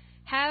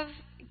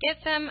 Get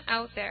them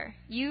out there.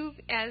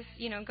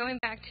 Going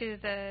back to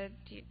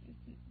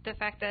the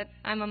fact that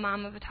I'm a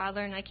mom of a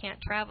toddler and I can't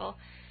travel,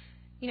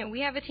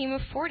 we have a team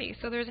of 40,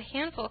 so there's a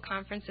handful of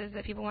conferences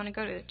that people want to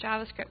go to,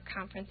 JavaScript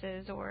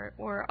conferences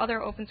or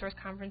other open source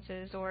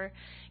conferences or,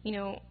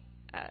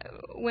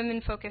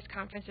 women-focused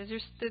conferences.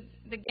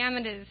 The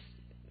gamut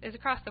is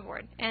across the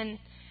board, and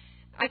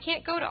I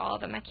can't go to all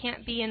of them. I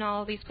can't be in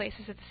all of these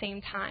places at the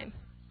same time,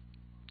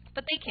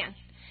 but they can.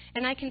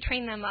 And I can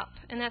train them up,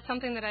 and that's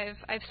something that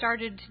I've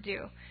started to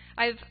do.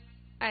 I've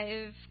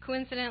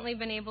coincidentally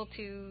been able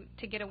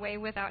to get away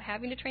without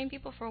having to train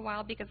people for a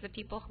while, because the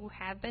people who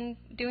have been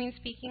doing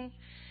speaking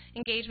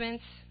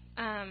engagements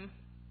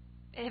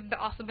have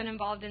also been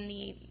involved in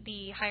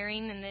the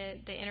hiring and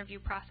the interview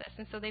process,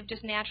 and so they've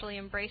just naturally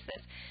embraced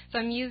this. So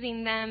I'm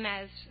using them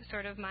as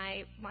sort of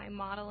my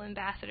model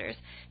ambassadors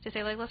to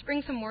say, let's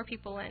bring some more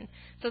people in,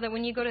 so that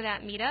when you go to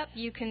that meetup,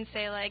 you can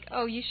say,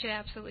 oh, you should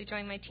absolutely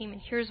join my team,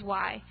 and here's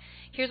why.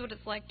 Here's what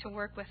it's like to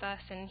work with us,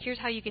 and here's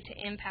how you get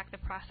to impact the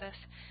process.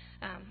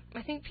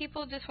 I think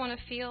people just want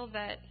to feel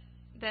that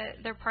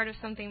they're part of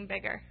something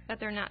bigger, that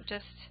they're not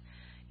just,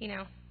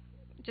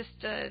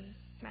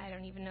 I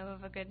don't even know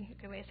of a good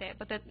way to say it,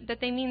 but that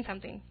they mean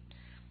something.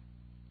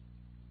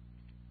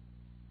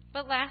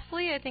 But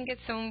lastly, I think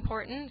it's so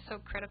important, so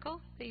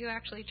critical, that you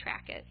actually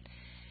track it.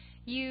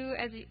 You,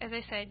 as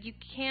I said, you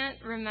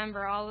can't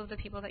remember all of the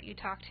people that you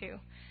talk to.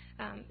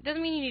 It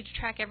doesn't mean you need to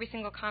track every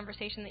single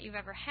conversation that you've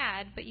ever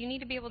had, but you need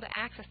to be able to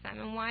access them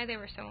and why they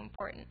were so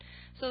important.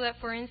 So that,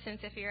 for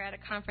instance, if you're at a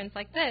conference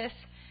like this,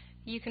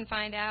 you can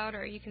find out,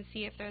 or you can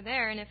see if they're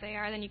there, and if they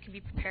are, then you can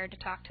be prepared to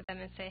talk to them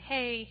and say,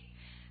 hey,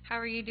 how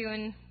are you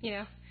doing?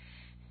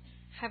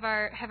 Have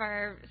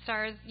our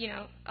stars,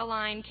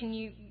 aligned? Can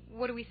you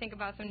what do we think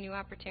about some new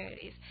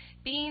opportunities?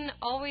 Being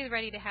always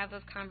ready to have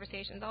those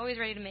conversations, always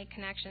ready to make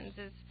connections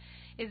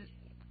is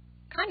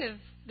kind of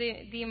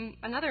the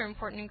another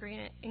important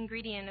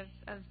ingredient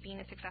of being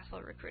a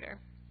successful recruiter.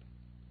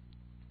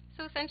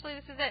 So essentially,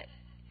 this is it.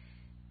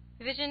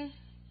 Vision,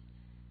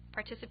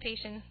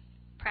 participation,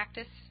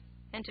 practice,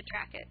 and to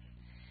track it.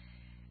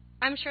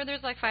 I'm sure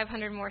there's like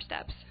 500 more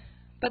steps,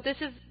 but this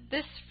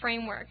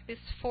framework, this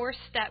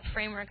 4-step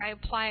framework, I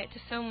apply it to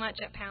so much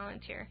at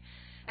Palantir.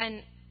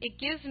 And it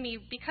gives me,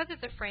 because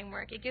it's a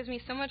framework, it gives me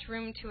so much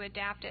room to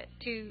adapt it,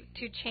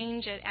 to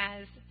change it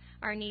as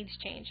our needs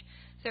change.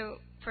 So,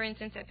 for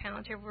instance, at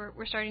Palantir,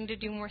 we're starting to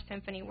do more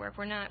symphony work.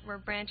 We're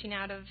branching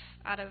out of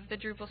the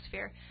Drupal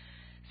sphere.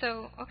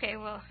 So, okay,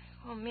 well,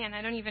 oh man,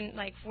 I don't even,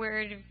 like,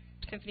 where do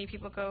symphony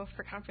people go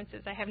for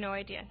conferences? I have no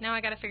idea. Now I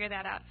got to figure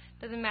that out.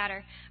 Doesn't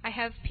matter. I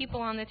have people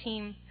on the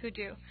team who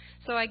do.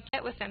 So I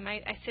get with them.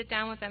 I sit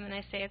down with them and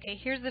I say, okay,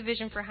 here's the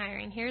vision for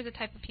hiring. Here's the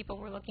type of people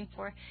we're looking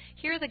for.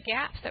 Here are the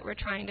gaps that we're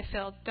trying to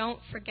fill. Don't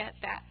forget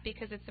that,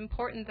 because it's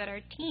important that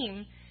our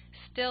team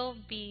still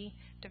be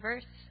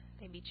diverse,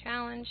 they be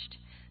challenged,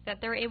 that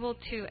they're able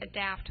to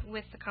adapt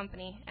with the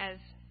company as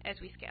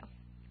we scale.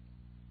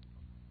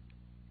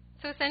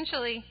 So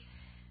essentially,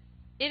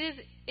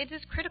 it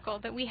is critical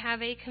that we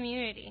have a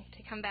community,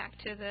 to come back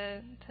to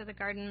the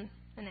garden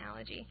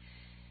analogy.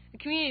 A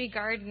community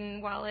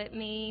garden, while it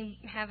may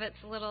have its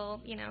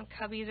little,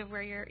 cubbies of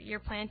where you're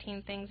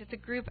planting things, it's a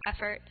group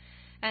effort,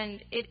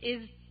 and it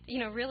is,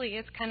 really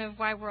it's kind of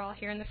why we're all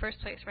here in the first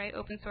place, right?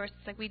 Open source,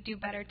 it's like we do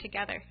better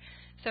together.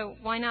 So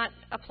why not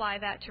apply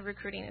that to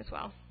recruiting as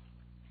well?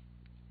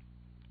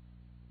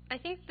 I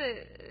think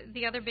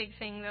the other big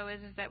thing, though, is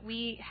that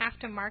we have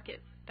to market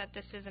that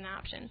this is an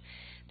option,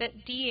 that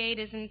D8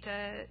 isn't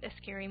a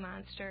scary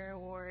monster,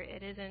 or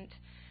it isn't,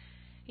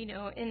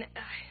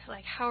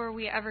 like, how are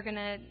we ever going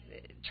to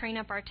train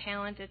up our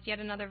talent? It's yet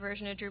another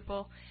version of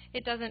Drupal.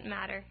 It doesn't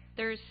matter.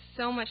 There's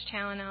so much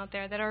talent out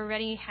there that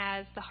already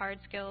has the hard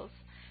skills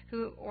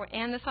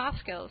and the soft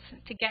skills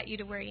to get you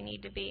to where you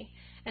need to be.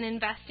 And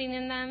investing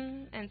in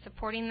them and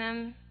supporting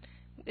them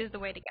is the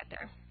way to get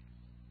there.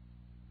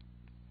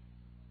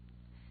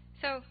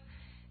 So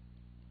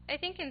I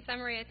think in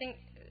summary, I think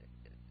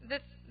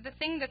the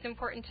thing that's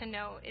important to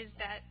know is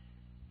that,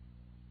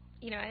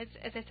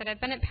 as I said, I've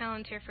been at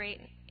Palantir for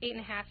 8.5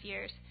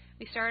 years.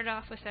 We started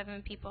off with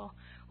 7 people.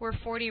 We're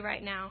 40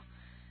 right now.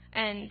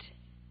 And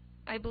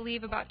I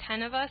believe about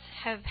 10 of us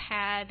have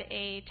had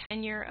a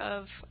tenure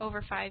of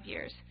over 5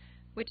 years,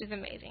 which is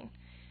amazing.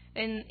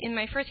 In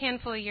my first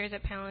handful of years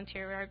at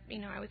Palantir,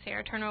 I would say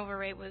our turnover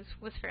rate was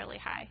fairly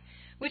high,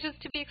 which is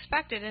to be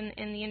expected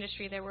in the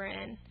industry that we're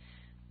in.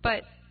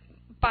 But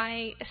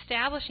by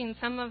establishing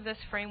some of this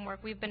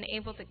framework, we've been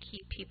able to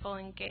keep people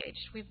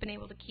engaged. We've been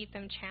able to keep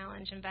them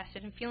challenged,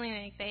 invested, and feeling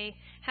like they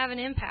have an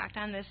impact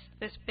on this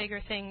bigger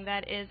thing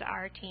that is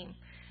our team.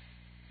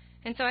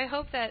 And so I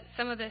hope that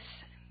some of this,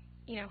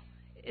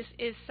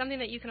 is something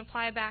that you can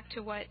apply back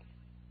to what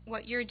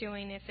you're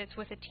doing, if it's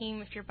with a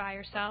team, if you're by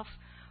yourself,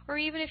 or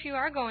even if you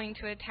are going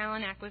to a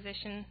talent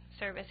acquisition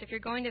service. If you're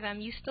going to them,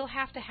 you still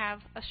have to have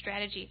a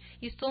strategy.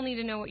 You still need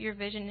to know what your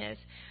vision is,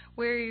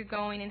 where you're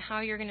going, and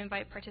how you're going to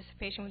invite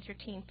participation with your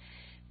team.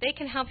 They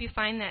can help you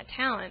find that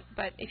talent,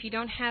 but if you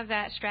don't have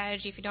that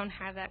strategy, if you don't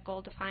have that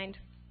goal defined,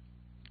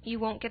 you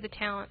won't get the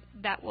talent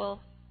that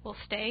will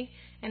stay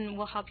and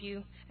will help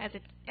you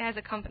as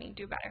a company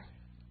do better.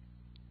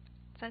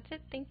 So that's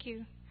it. Thank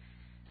you.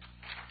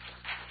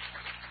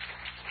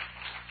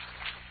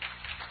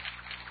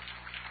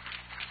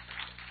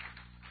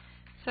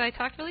 So I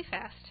talked really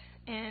fast,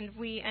 and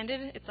we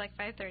ended. It's like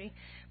 5:30,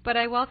 but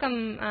I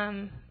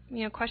welcome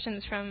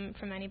questions from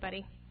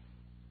anybody.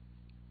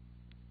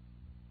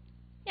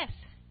 Yes.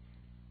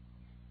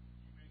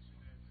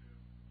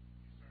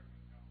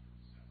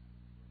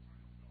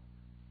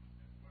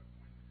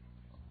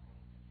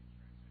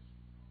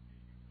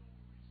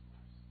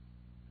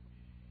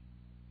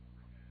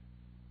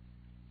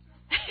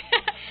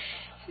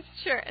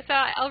 Sure. So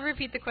I'll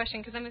repeat the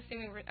question, because I'm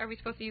assuming, are we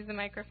supposed to use the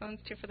microphones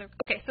too for the?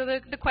 Okay. So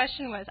the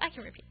question was, I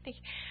can repeat. Thank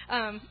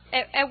you.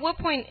 At what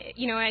point,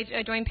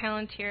 I joined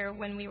Palantir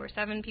when we were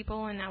 7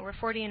 people, and now we're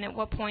 40. And at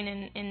what point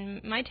in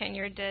my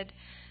tenure did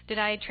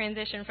I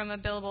transition from a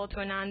billable to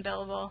a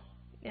non-billable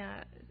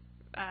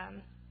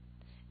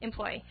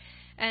employee?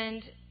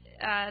 And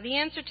the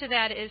answer to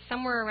that is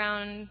somewhere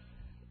around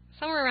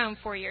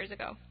 4 years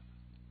ago.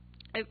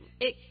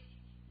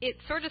 It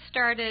sort of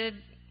started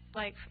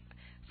like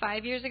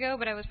 5 years ago,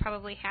 but I was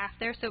probably half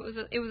there, so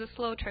it was a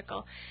slow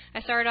trickle. I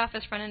started off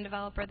as front-end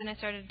developer, then I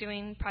started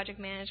doing project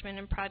management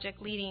and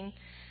project leading,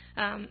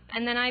 and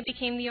then I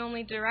became the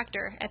only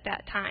director at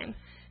that time.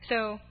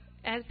 So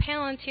as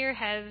Palantir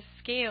has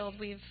scaled,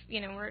 we're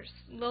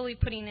slowly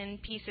putting in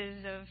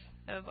pieces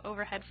of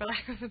overhead, for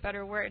lack of a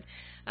better word,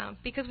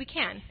 because we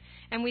can,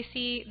 and we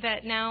see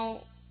that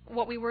now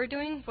what we were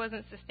doing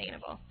wasn't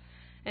sustainable,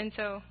 and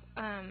so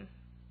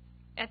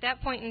at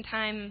that point in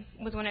time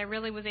was when I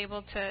really was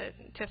able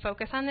to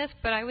focus on this,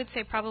 but I would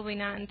say probably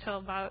not until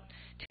about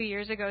 2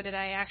 years ago did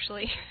I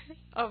actually,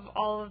 of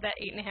all of that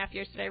 8.5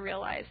 years, did I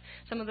realize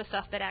some of the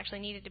stuff that actually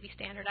needed to be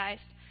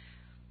standardized.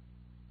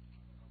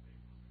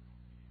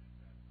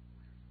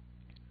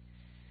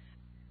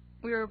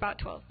 We were about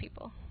 12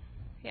 people.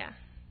 Yeah.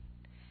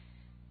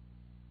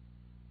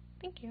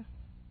 Thank you.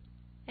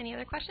 Any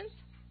other questions?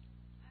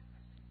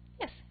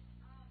 Yes.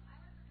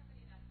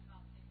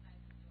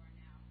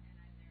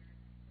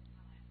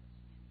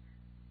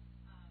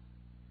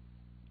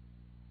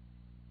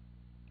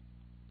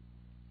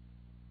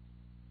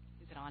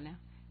 Is it on now?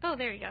 Oh,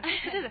 there you go.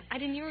 I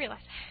didn't even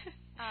realize.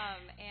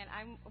 And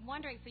I'm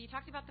wondering, so you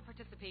talked about the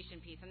participation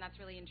piece, and that's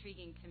really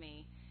intriguing to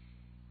me,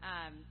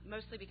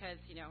 mostly because,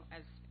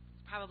 as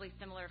probably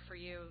similar for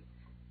you,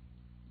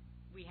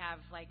 we have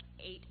like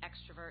 8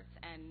 extroverts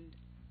and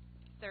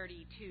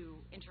 32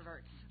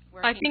 introverts.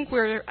 I think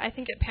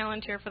at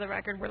Palantir, for the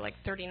record, we're like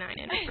 39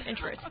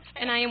 introverts, okay.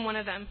 And I am one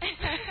of them.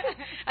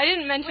 I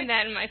didn't mention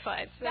that in my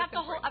slides. So that's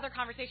a whole other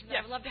conversation that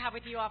I would love to have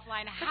with you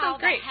offline. How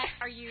the heck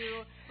are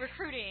you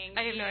recruiting?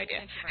 I have no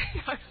idea.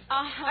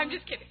 I'm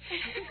just kidding.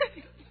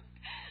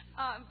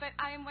 But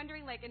I am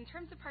wondering, like, in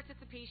terms of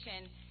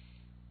participation,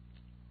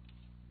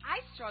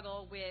 I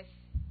struggle with,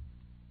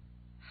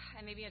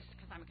 and maybe it's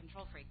because I'm a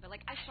control freak, but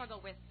like I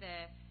struggle with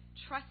the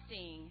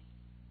trusting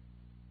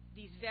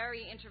these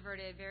very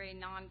introverted, very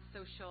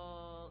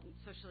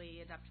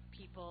socially adept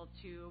people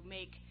to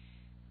make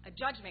a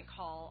judgment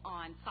call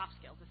on soft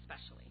skills,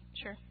 especially.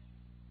 Sure.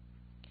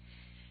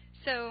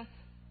 So,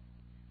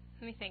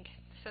 let me think.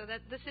 So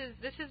that this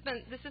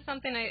is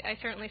something I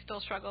certainly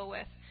still struggle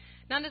with,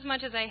 not as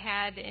much as I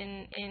had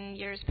in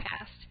years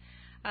past.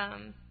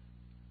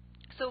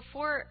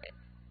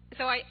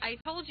 So I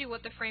told you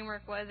what the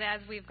framework was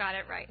as we've got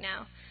it right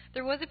now.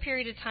 There was a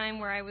period of time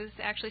where I was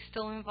actually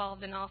still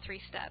involved in all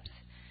 3 steps.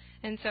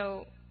 And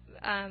so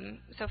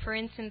for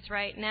instance,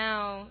 right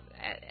now,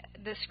 at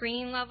the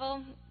screening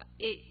level,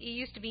 it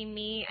used to be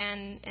me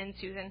and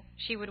Susan.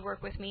 She would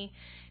work with me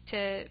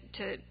to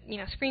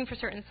screen for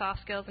certain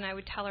soft skills, and I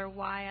would tell her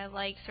why I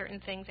liked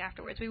certain things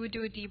afterwards. We would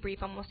do a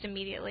debrief almost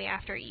immediately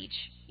after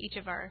each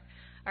of our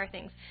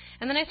things.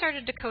 And then I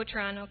started to coach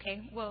her on,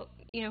 okay, well,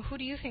 who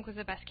do you think was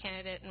the best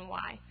candidate and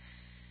why?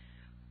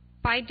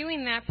 By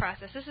doing that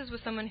process, this is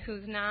with someone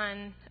who's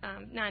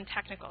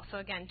non-technical, so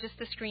again, just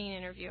the screening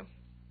interview.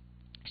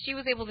 She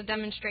was able to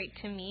demonstrate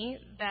to me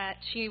that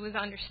she was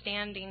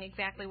understanding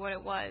exactly what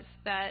it was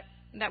that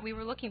we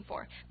were looking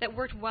for, that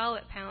worked well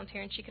at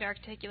Palantir, and she could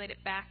articulate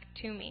it back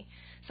to me.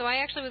 So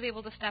I actually was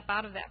able to step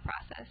out of that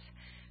process.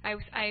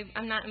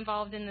 I'm not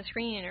involved in the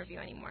screening interview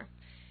anymore.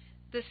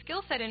 The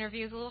skill set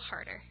interview is a little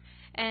harder,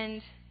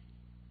 and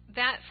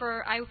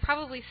I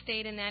probably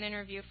stayed in that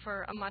interview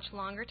for a much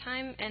longer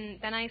time, and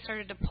then I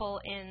started to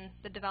pull in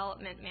the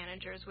development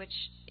managers, which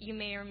you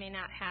may or may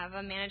not have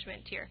a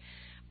management tier.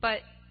 But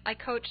I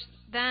coached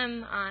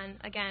them on,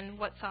 again,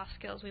 what soft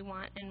skills we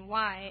want and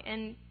why.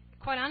 And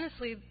quite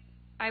honestly,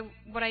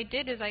 what I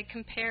did is I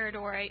compared,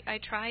 or I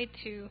tried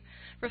to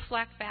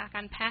reflect back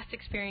on past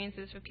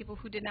experiences with people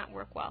who did not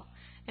work well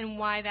and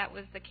why that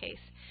was the case.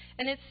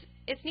 And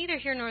it's neither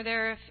here nor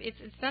there.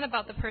 It's not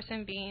about the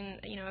person being,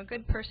 a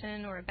good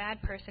person or a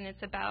bad person.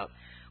 It's about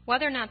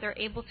whether or not they're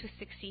able to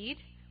succeed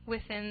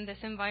within this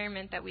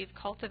environment that we've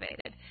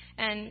cultivated.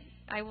 And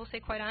I will say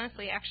quite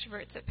honestly,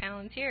 extroverts at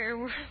Palantir,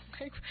 we're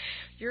like,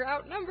 you're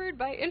outnumbered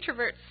by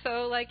introverts.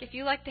 So like if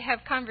you like to have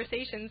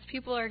conversations,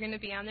 people are going to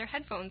be on their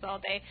headphones all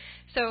day.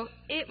 So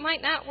it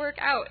might not work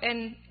out.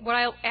 And what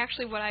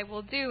I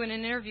will do in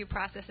an interview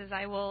process is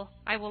I will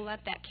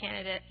let that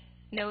candidate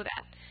know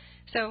that.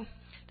 So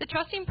the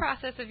trusting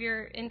process of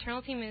your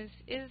internal team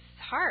is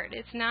hard.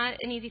 It's not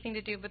an easy thing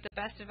to do, but the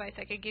best advice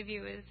I could give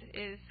you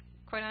is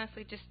quite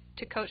honestly just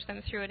to coach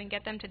them through it and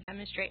get them to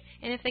demonstrate.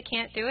 And if they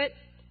can't do it,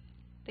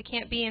 they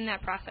can't be in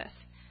that process.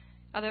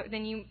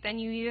 Then you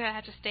either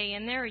have to stay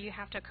in there, or you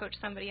have to coach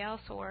somebody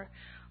else, or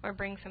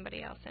bring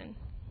somebody else in.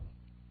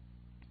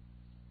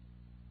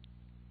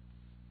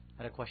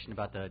 I had a question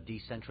about the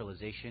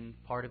decentralization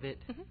part of it.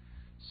 Mm-hmm.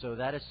 So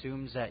that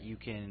assumes that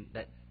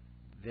that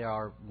there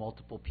are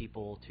multiple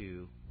people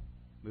to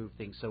move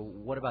things. So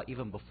what about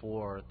even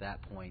before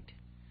that point?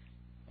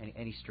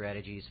 Any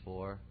strategies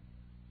for,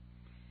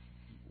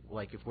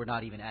 like, if we're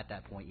not even at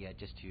that point yet,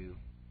 just to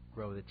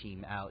grow the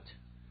team out?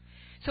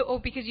 So,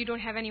 because you don't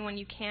have anyone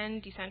you can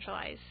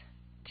decentralize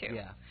to.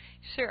 Yeah.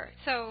 Sure.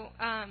 So,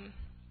 let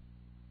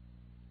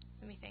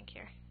me think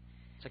here.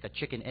 It's like a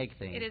chicken-egg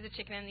thing. It is a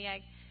chicken and the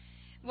egg.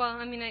 Well,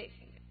 I mean,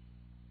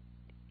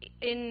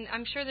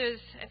 I'm sure there's,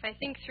 if I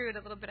think through it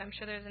a little bit, I'm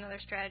sure there's another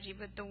strategy,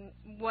 but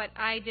what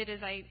I did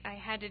is I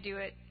had to do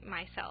it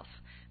myself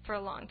for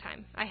a long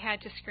time. I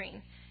had to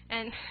screen.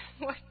 And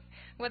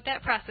what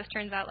that process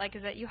turns out like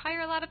is that you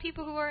hire a lot of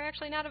people who are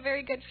actually not a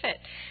very good fit,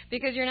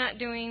 because you're not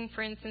doing,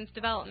 for instance,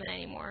 development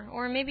anymore,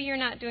 or maybe you're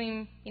not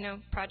doing,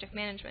 project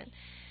management.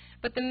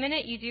 But the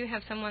minute you do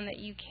have someone that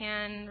you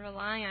can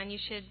rely on, you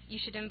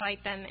should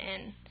invite them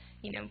in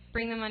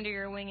bring them under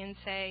your wing and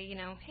say,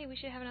 hey, we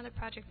should have another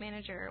project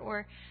manager,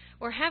 or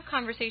have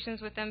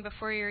conversations with them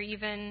before you're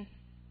even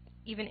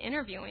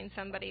interviewing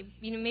somebody.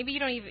 Maybe you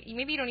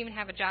don't even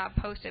have a job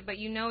posted, but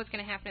it's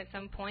going to happen at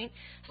some point.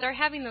 Start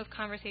having those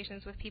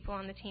conversations with people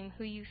on the team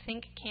who you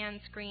think can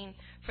screen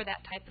for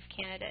that type of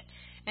candidate.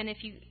 And if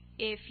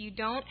you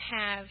don't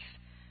have,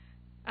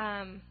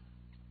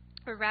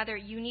 or rather,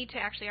 you need to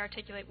actually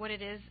articulate what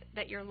it is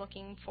that you're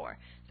looking for.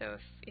 So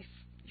if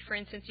for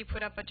instance, you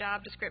put up a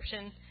job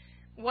description,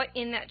 what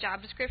in that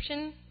job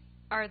description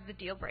are the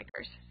deal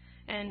breakers?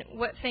 And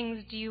what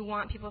things do you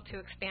want people to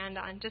expand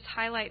on? Just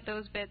highlight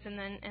those bits, and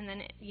then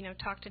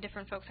talk to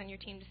different folks on your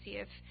team to see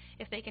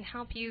if they can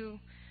help you,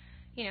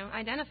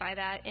 identify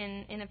that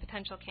in a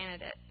potential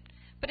candidate.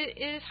 But it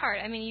is hard.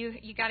 I mean,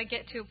 you got to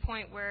get to a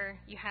point where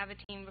you have a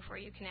team before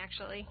you can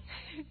actually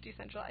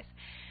decentralize.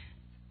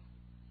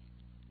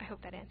 I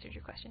hope that answered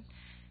your question.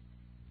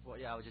 Well,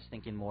 yeah, I was just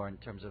thinking more in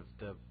terms of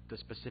the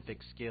specific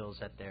skills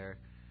that they're.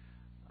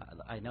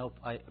 I know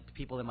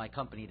people in my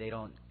company,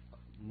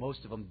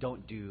 most of them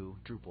don't do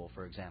Drupal,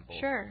 for example.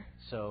 Sure.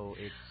 So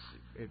it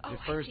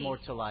refers more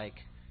to like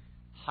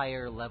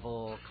higher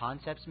level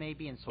concepts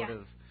maybe, and sort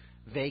of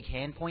vague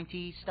hand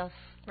pointy stuff.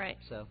 Right.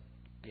 So,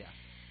 yeah.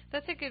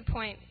 That's a good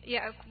point.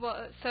 Yeah.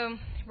 Well,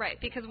 right,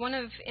 because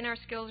in our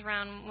skills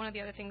round, one of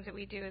the other things that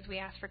we do is we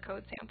ask for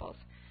code samples.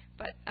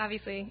 But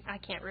obviously, I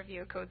can't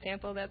review a code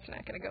sample. That's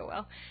not going to go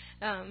well.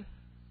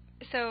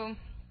 So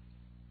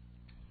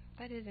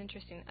that is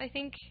interesting. I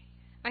think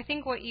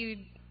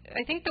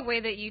the way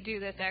that you do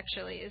this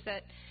actually is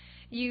that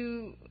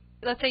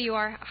let's say you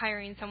are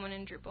hiring someone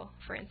in Drupal,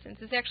 for instance.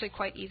 It's actually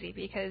quite easy,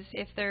 because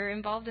if they're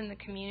involved in the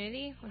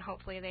community, and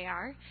hopefully they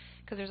are,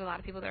 because there's a lot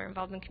of people that are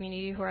involved in the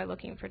community who are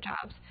looking for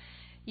jobs,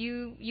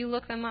 you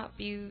look them up.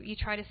 You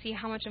try to see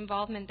how much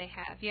involvement they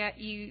have.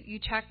 You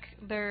check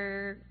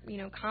their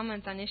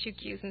comments on issue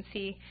queues and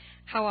see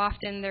how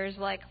often there's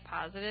like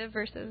positive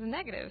versus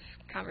negative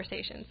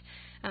conversations.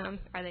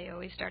 Are they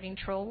always starting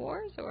troll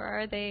wars, or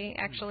are they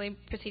actually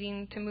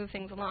proceeding to move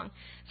things along?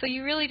 So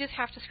you really just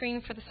have to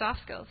screen for the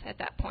soft skills at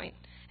that point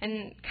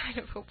and kind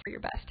of hope for your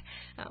best.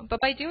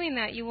 But by doing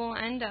that, you will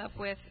end up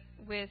with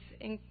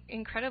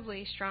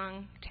incredibly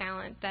strong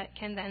talent that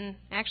can then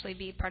actually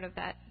be part of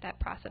that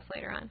process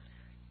later on.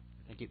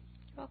 Thank you.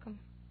 You're welcome.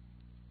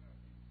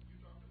 You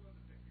talked about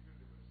the technical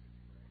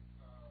diversity, right?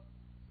 So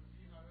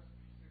we had a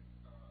recent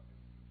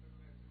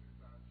incident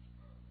that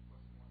person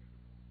wanted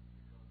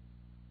to move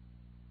because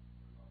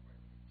it was not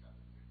quite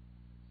challenging.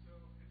 So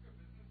if your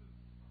business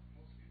is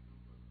mostly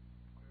Drupal,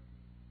 then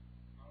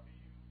how do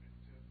you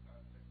adjust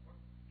that? Like, what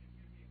can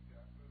you give me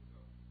examples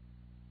of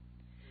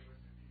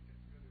diversity,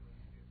 technical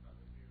diversity at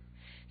Palantir?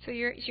 So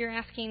you're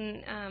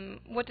asking,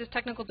 what does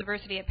technical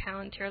diversity at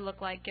Palantir look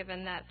like,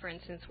 given that, for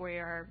instance, we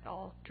are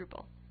all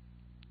Drupal?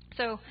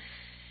 So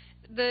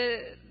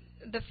the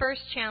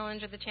first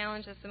challenge, or the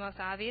challenge that's the most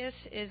obvious,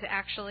 is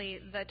actually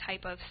the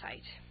type of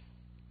site,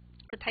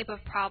 the type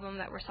of problem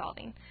that we're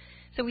solving.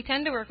 So we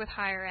tend to work with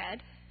higher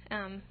ed,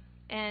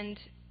 and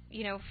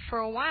for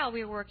a while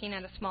we were working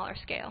at a smaller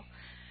scale.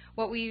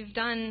 What we've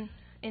done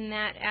in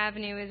that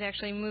avenue is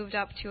actually moved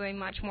up to a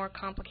much more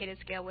complicated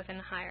scale within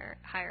higher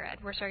ed.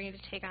 We're starting to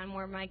take on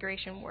more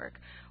migration work,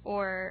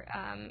 or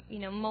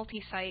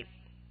multi-site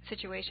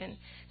situation.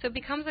 So it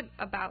becomes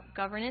about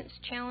governance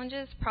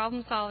challenges,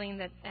 problem solving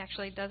that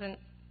actually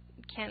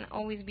can't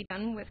always be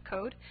done with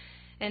code.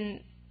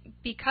 And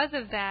because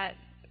of that,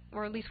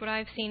 or at least what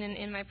I've seen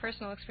in my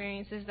personal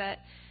experience, is that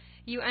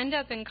you end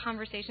up in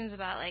conversations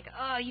about like,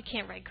 oh, you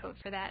can't write code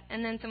for that.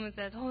 And then someone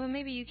says, oh, well,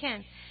 maybe you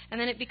can.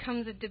 And then it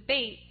becomes a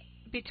debate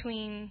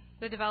between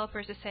the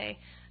developers to say,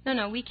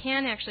 no, we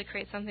can actually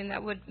create something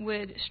that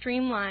would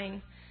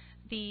streamline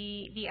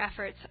the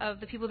efforts of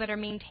the people that are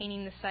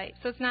maintaining the site.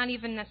 So it's not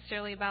even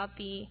necessarily about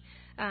the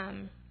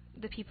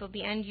people,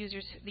 the end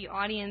users, the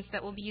audience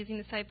that will be using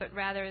the site, but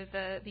rather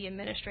the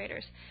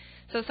administrators.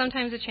 So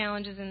sometimes the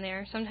challenge is in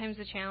there. Sometimes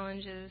the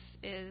challenge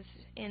is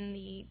in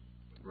the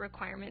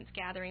requirements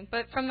gathering.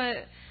 But from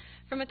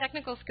a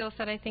technical skill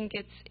set, I think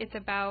it's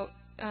about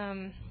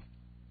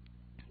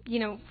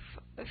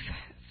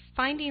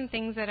finding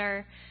things that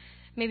are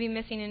maybe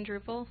missing in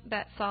Drupal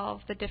that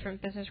solve the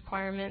different business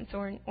requirements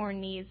or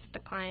needs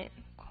that the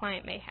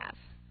client may have.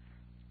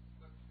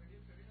 But when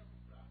you're setting up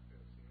a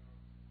practice,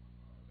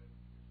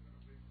 like if you're going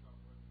to bring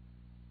someone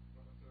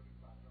from a certain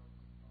background,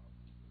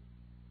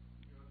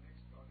 your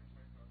next project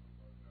might talk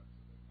about that.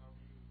 So then how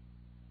do you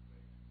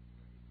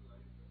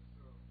utilize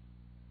that?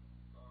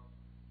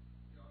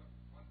 So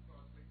one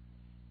project,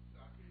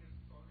 exactly is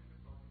solving the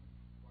problem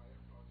via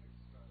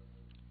projects rather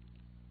than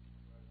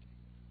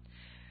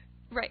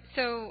Right.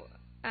 So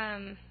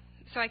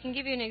I can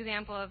give you an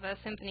example of a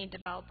Symfony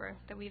developer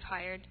that we've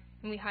hired.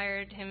 And we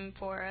hired him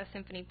for a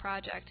Symfony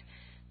project.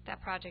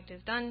 That project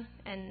is done,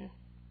 and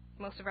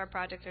most of our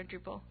projects are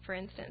Drupal, for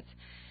instance.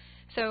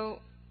 So,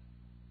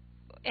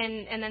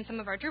 and then some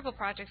of our Drupal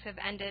projects have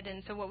ended,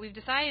 and so what we've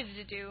decided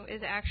to do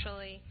is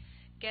actually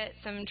get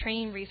some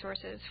training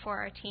resources for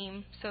our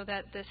team so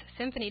that this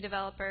Symfony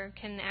developer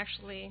can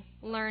actually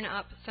learn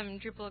up some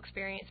Drupal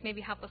experience,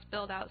 maybe help us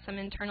build out some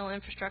internal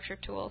infrastructure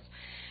tools.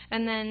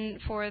 And then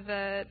for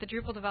the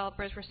Drupal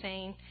developers, we're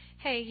saying,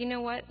 hey, you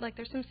know what, like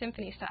there's some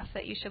Symfony stuff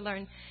that you should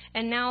learn.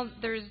 And now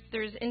there's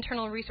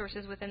internal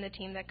resources within the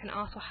team that can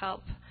also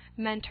help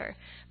mentor.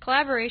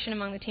 Collaboration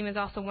among the team is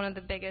also one of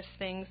the biggest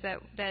things that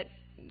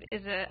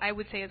is I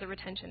would say is a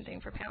retention thing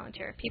for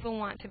Palantir. People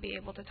want to be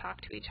able to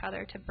talk to each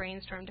other, to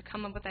brainstorm, to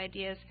come up with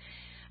ideas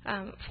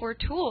for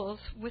tools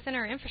within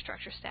our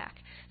infrastructure stack.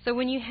 So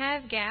when you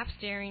have gaps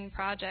during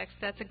projects,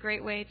 that's a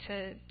great way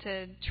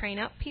to train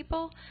up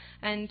people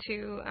and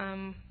to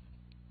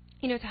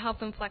to help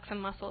them flex some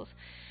muscles.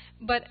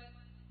 But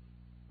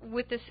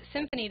with this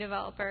Symfony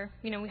developer,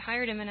 we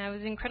hired him, and I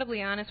was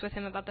incredibly honest with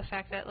him about the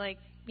fact that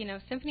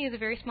Symfony is a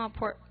very small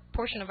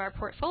portion of our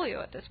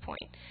portfolio at this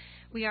point.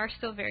 We are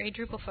still very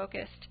Drupal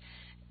focused,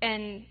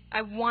 and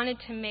I wanted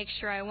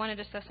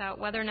to suss out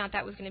whether or not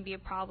that was going to be a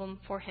problem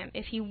for him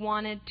if he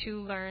wanted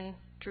to learn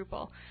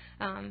Drupal,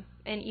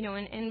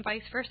 and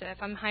vice versa. If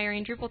I'm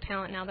hiring Drupal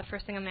talent now, the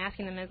first thing I'm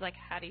asking them is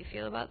how do you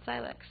feel about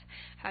Silex?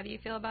 How do you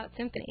feel about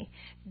Symfony?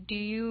 Do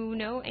you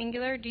know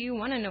Angular? Do you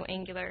want to know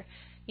Angular?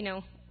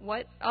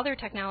 What other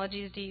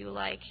technologies do you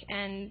like?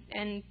 And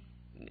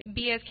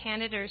be as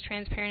candid or as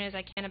transparent as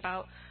I can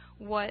about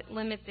what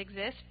limits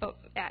exist, but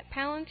at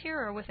Palantir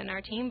or within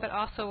our team, but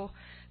also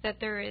that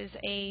there is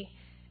a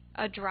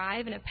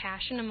drive and a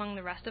passion among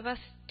the rest of us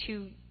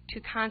to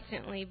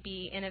constantly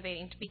be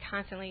innovating, to be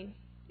constantly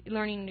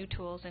learning new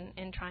tools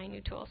and trying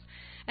new tools.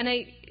 And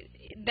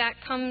that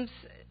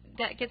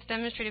gets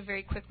demonstrated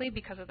very quickly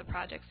because of the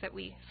projects that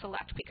we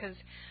select, because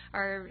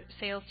our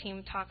sales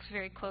team talks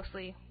very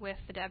closely with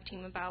the dev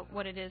team about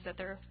what it is that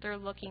they're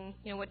looking,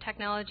 what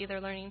technology they're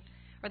learning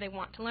or they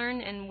want to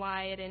learn, and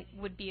why it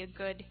would be a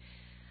good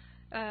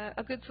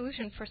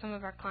solution for some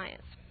of our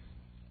clients.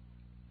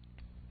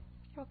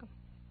 You're welcome.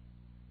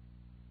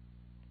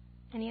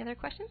 Any other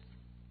questions?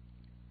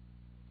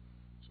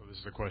 So this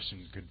is a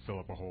question could fill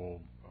up a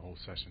whole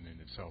session in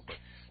itself.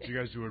 But you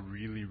guys do a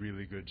really,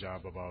 really good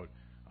job about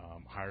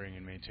hiring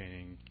and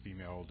maintaining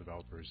female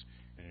developers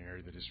in an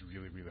area that is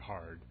really, really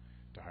hard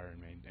to hire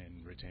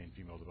and retain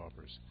female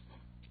developers.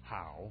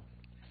 How?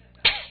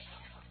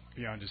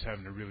 Beyond just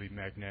having a really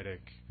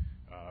magnetic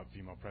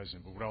female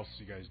president, but what else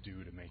do you guys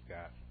do to make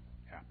that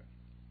happen?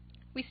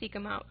 We seek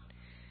them out.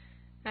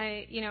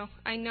 I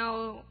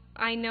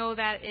know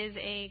that is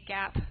a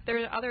gap.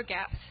 There are other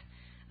gaps.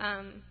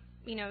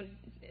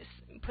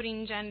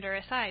 Putting gender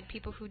aside,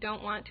 people who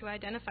don't want to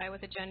identify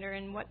with a gender,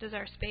 and what does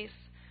our space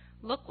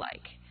look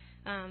like?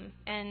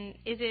 And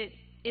is it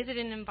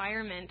an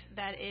environment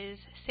that is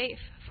safe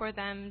for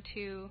them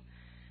to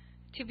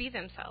be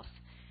themselves?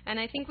 And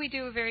I think we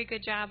do a very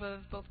good job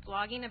of both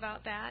blogging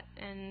about that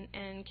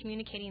and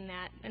communicating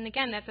that. And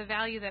again, that's a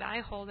value that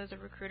I hold as a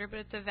recruiter, but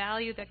it's a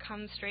value that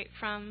comes straight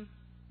from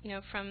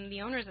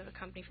the owners of the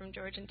company, from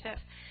George and Tiff.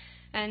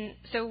 And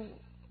so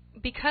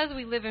because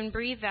we live and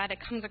breathe that, it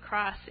comes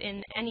across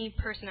in any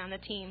person on the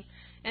team.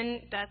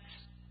 And that's,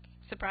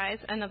 surprise,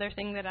 another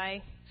thing that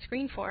I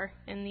screen for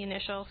in the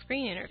initial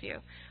screen interview.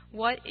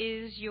 What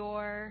is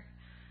your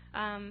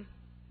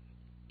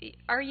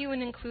are you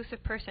an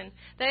inclusive person?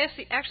 That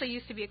actually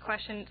used to be a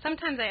question.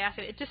 Sometimes I ask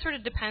it. It just sort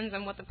of depends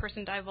on what the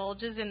person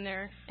divulges in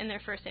their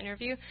first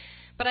interview.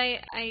 But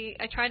I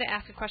try to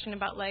ask a question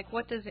about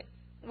what does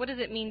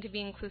it mean to be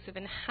inclusive,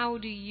 and how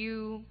do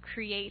you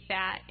create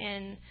that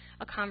in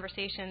a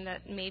conversation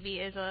that maybe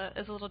is a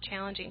little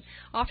challenging?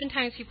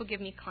 Oftentimes people give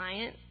me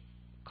client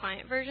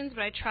versions,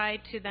 but I try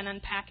to then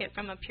unpack it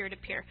from a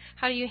peer-to-peer.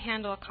 How do you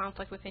handle a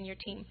conflict within your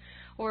team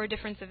or a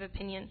difference of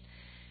opinion?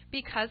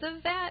 Because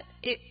of that,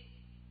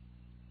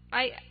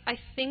 I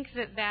think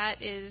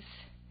that is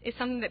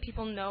something that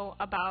people know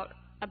about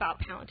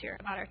Palantir,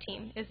 about our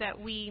team, is that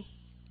we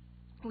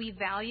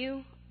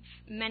value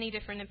many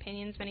different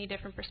opinions, many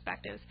different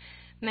perspectives,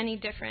 many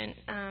different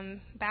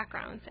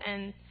backgrounds,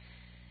 and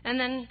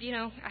then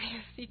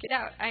I seek it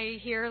out. I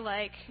hear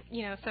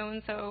so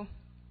and so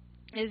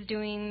is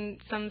doing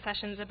some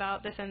sessions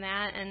about this and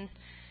that, and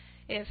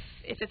if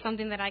it's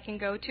something that I can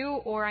go to,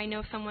 or I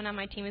know someone on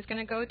my team is going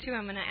to go to,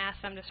 I'm going to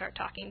ask them to start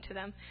talking to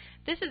them.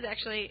 This is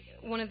actually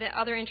one of the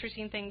other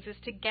interesting things, is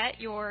to get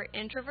your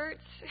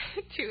introverts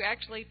to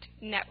actually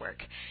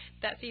network.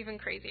 That's even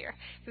crazier,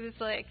 because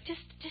it's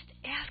just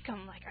ask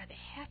them, are they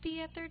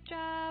happy at their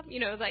job?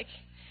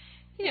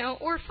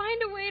 Or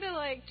find a way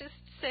to just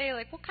say,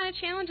 what kind of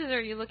challenges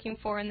are you looking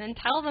for, and then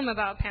tell them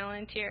about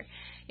Palantir.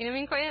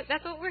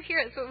 That's what we're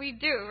here. That's what we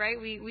do, right?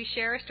 We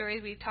share our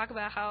stories. We talk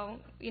about how,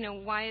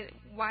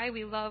 why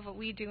we love what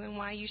we do and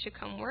why you should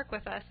come work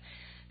with us.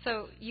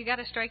 So you got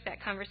to strike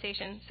that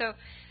conversation. So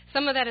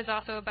some of that is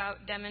also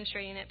about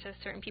demonstrating it to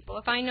certain people.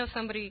 If I know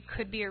somebody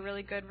could be a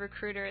really good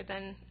recruiter,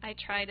 then I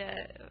try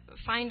to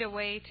find a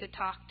way to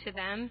talk to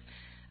them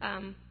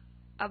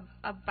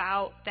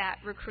about that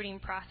recruiting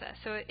process.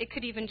 So it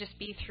could even just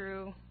be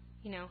through,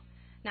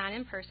 not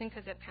in person,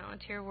 because at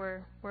Palantir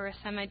we're a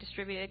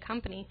semi-distributed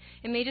company.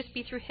 It may just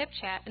be through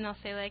HipChat, and I'll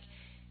say like,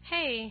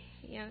 hey,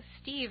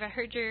 Steve, I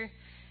heard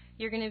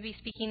you're going to be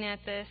speaking at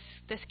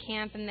this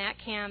camp and that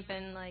camp,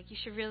 and like you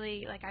should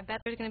really, like, I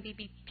bet there's going to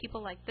be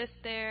people like this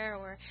there,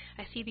 or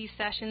I see these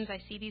sessions,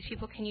 I see these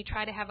people, can you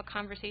try to have a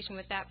conversation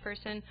with that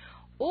person?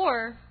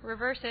 Or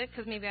reverse it,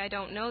 because maybe I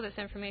don't know this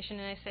information,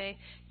 and I say,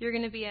 you're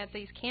going to be at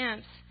these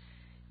camps.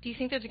 Do you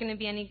think there's going to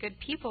be any good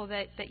people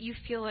that you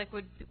feel like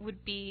would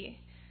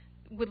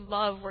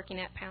love working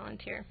at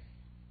Palantir?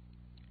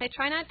 I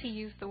try not to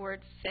use the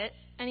word fit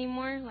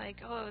anymore, like,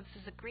 oh,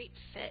 this is a great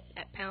fit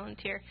at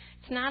Palantir.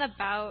 It's not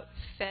about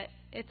fit.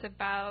 It's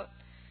about,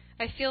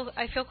 I feel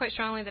quite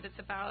strongly that it's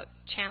about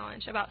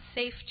challenge, about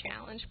safe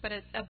challenge, but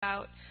it's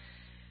about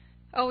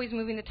always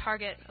moving the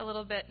target a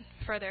little bit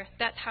further.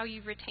 That's how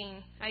you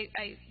retain.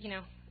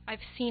 I've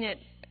seen it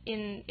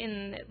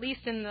in at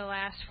least in the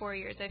last 4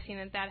 years. I've seen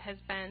that has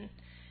been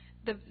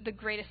the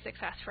greatest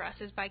success for us,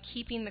 is by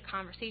keeping the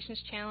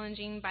conversations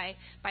challenging, by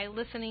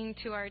listening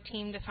to our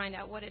team to find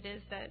out what it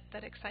is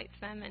that excites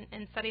them,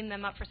 and setting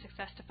them up for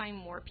success to find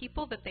more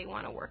people that they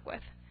want to work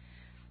with.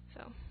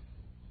 So,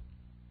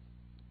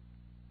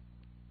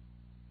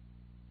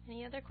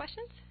 any other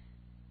questions?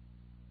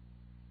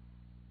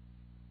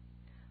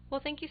 Well,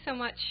 thank you so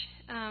much.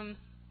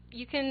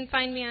 You can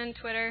find me on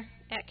Twitter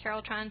at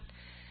Caroltron.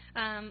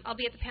 I'll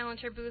be at the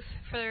Palantir booth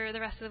for the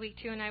rest of the week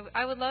too, and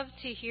I would love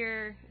to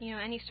hear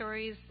any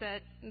stories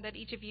that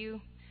each of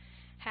you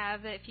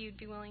have, that if you'd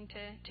be willing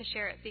to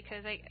share it,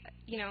 because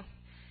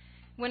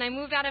when I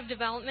moved out of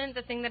development,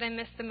 the thing that I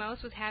missed the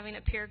most was having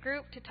a peer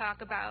group to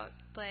talk about,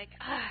 like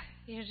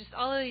just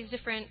all of these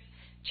different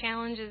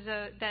challenges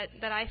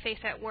that I face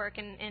at work,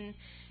 and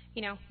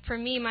for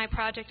me, my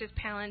project is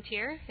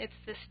Palantir. It's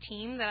this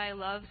team that I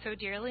love so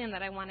dearly and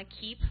that I want to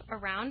keep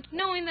around,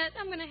 knowing that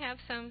I'm going to have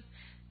some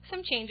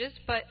changes,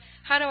 but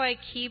how do I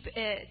keep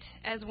it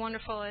as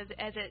wonderful as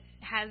it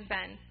has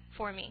been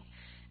for me?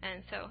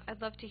 And so I'd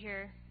love to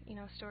hear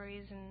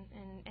stories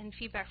and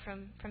feedback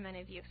from many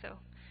of you, so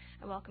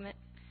I welcome it.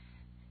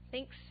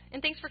 Thanks,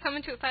 and thanks for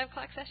coming to a 5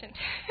 o'clock session.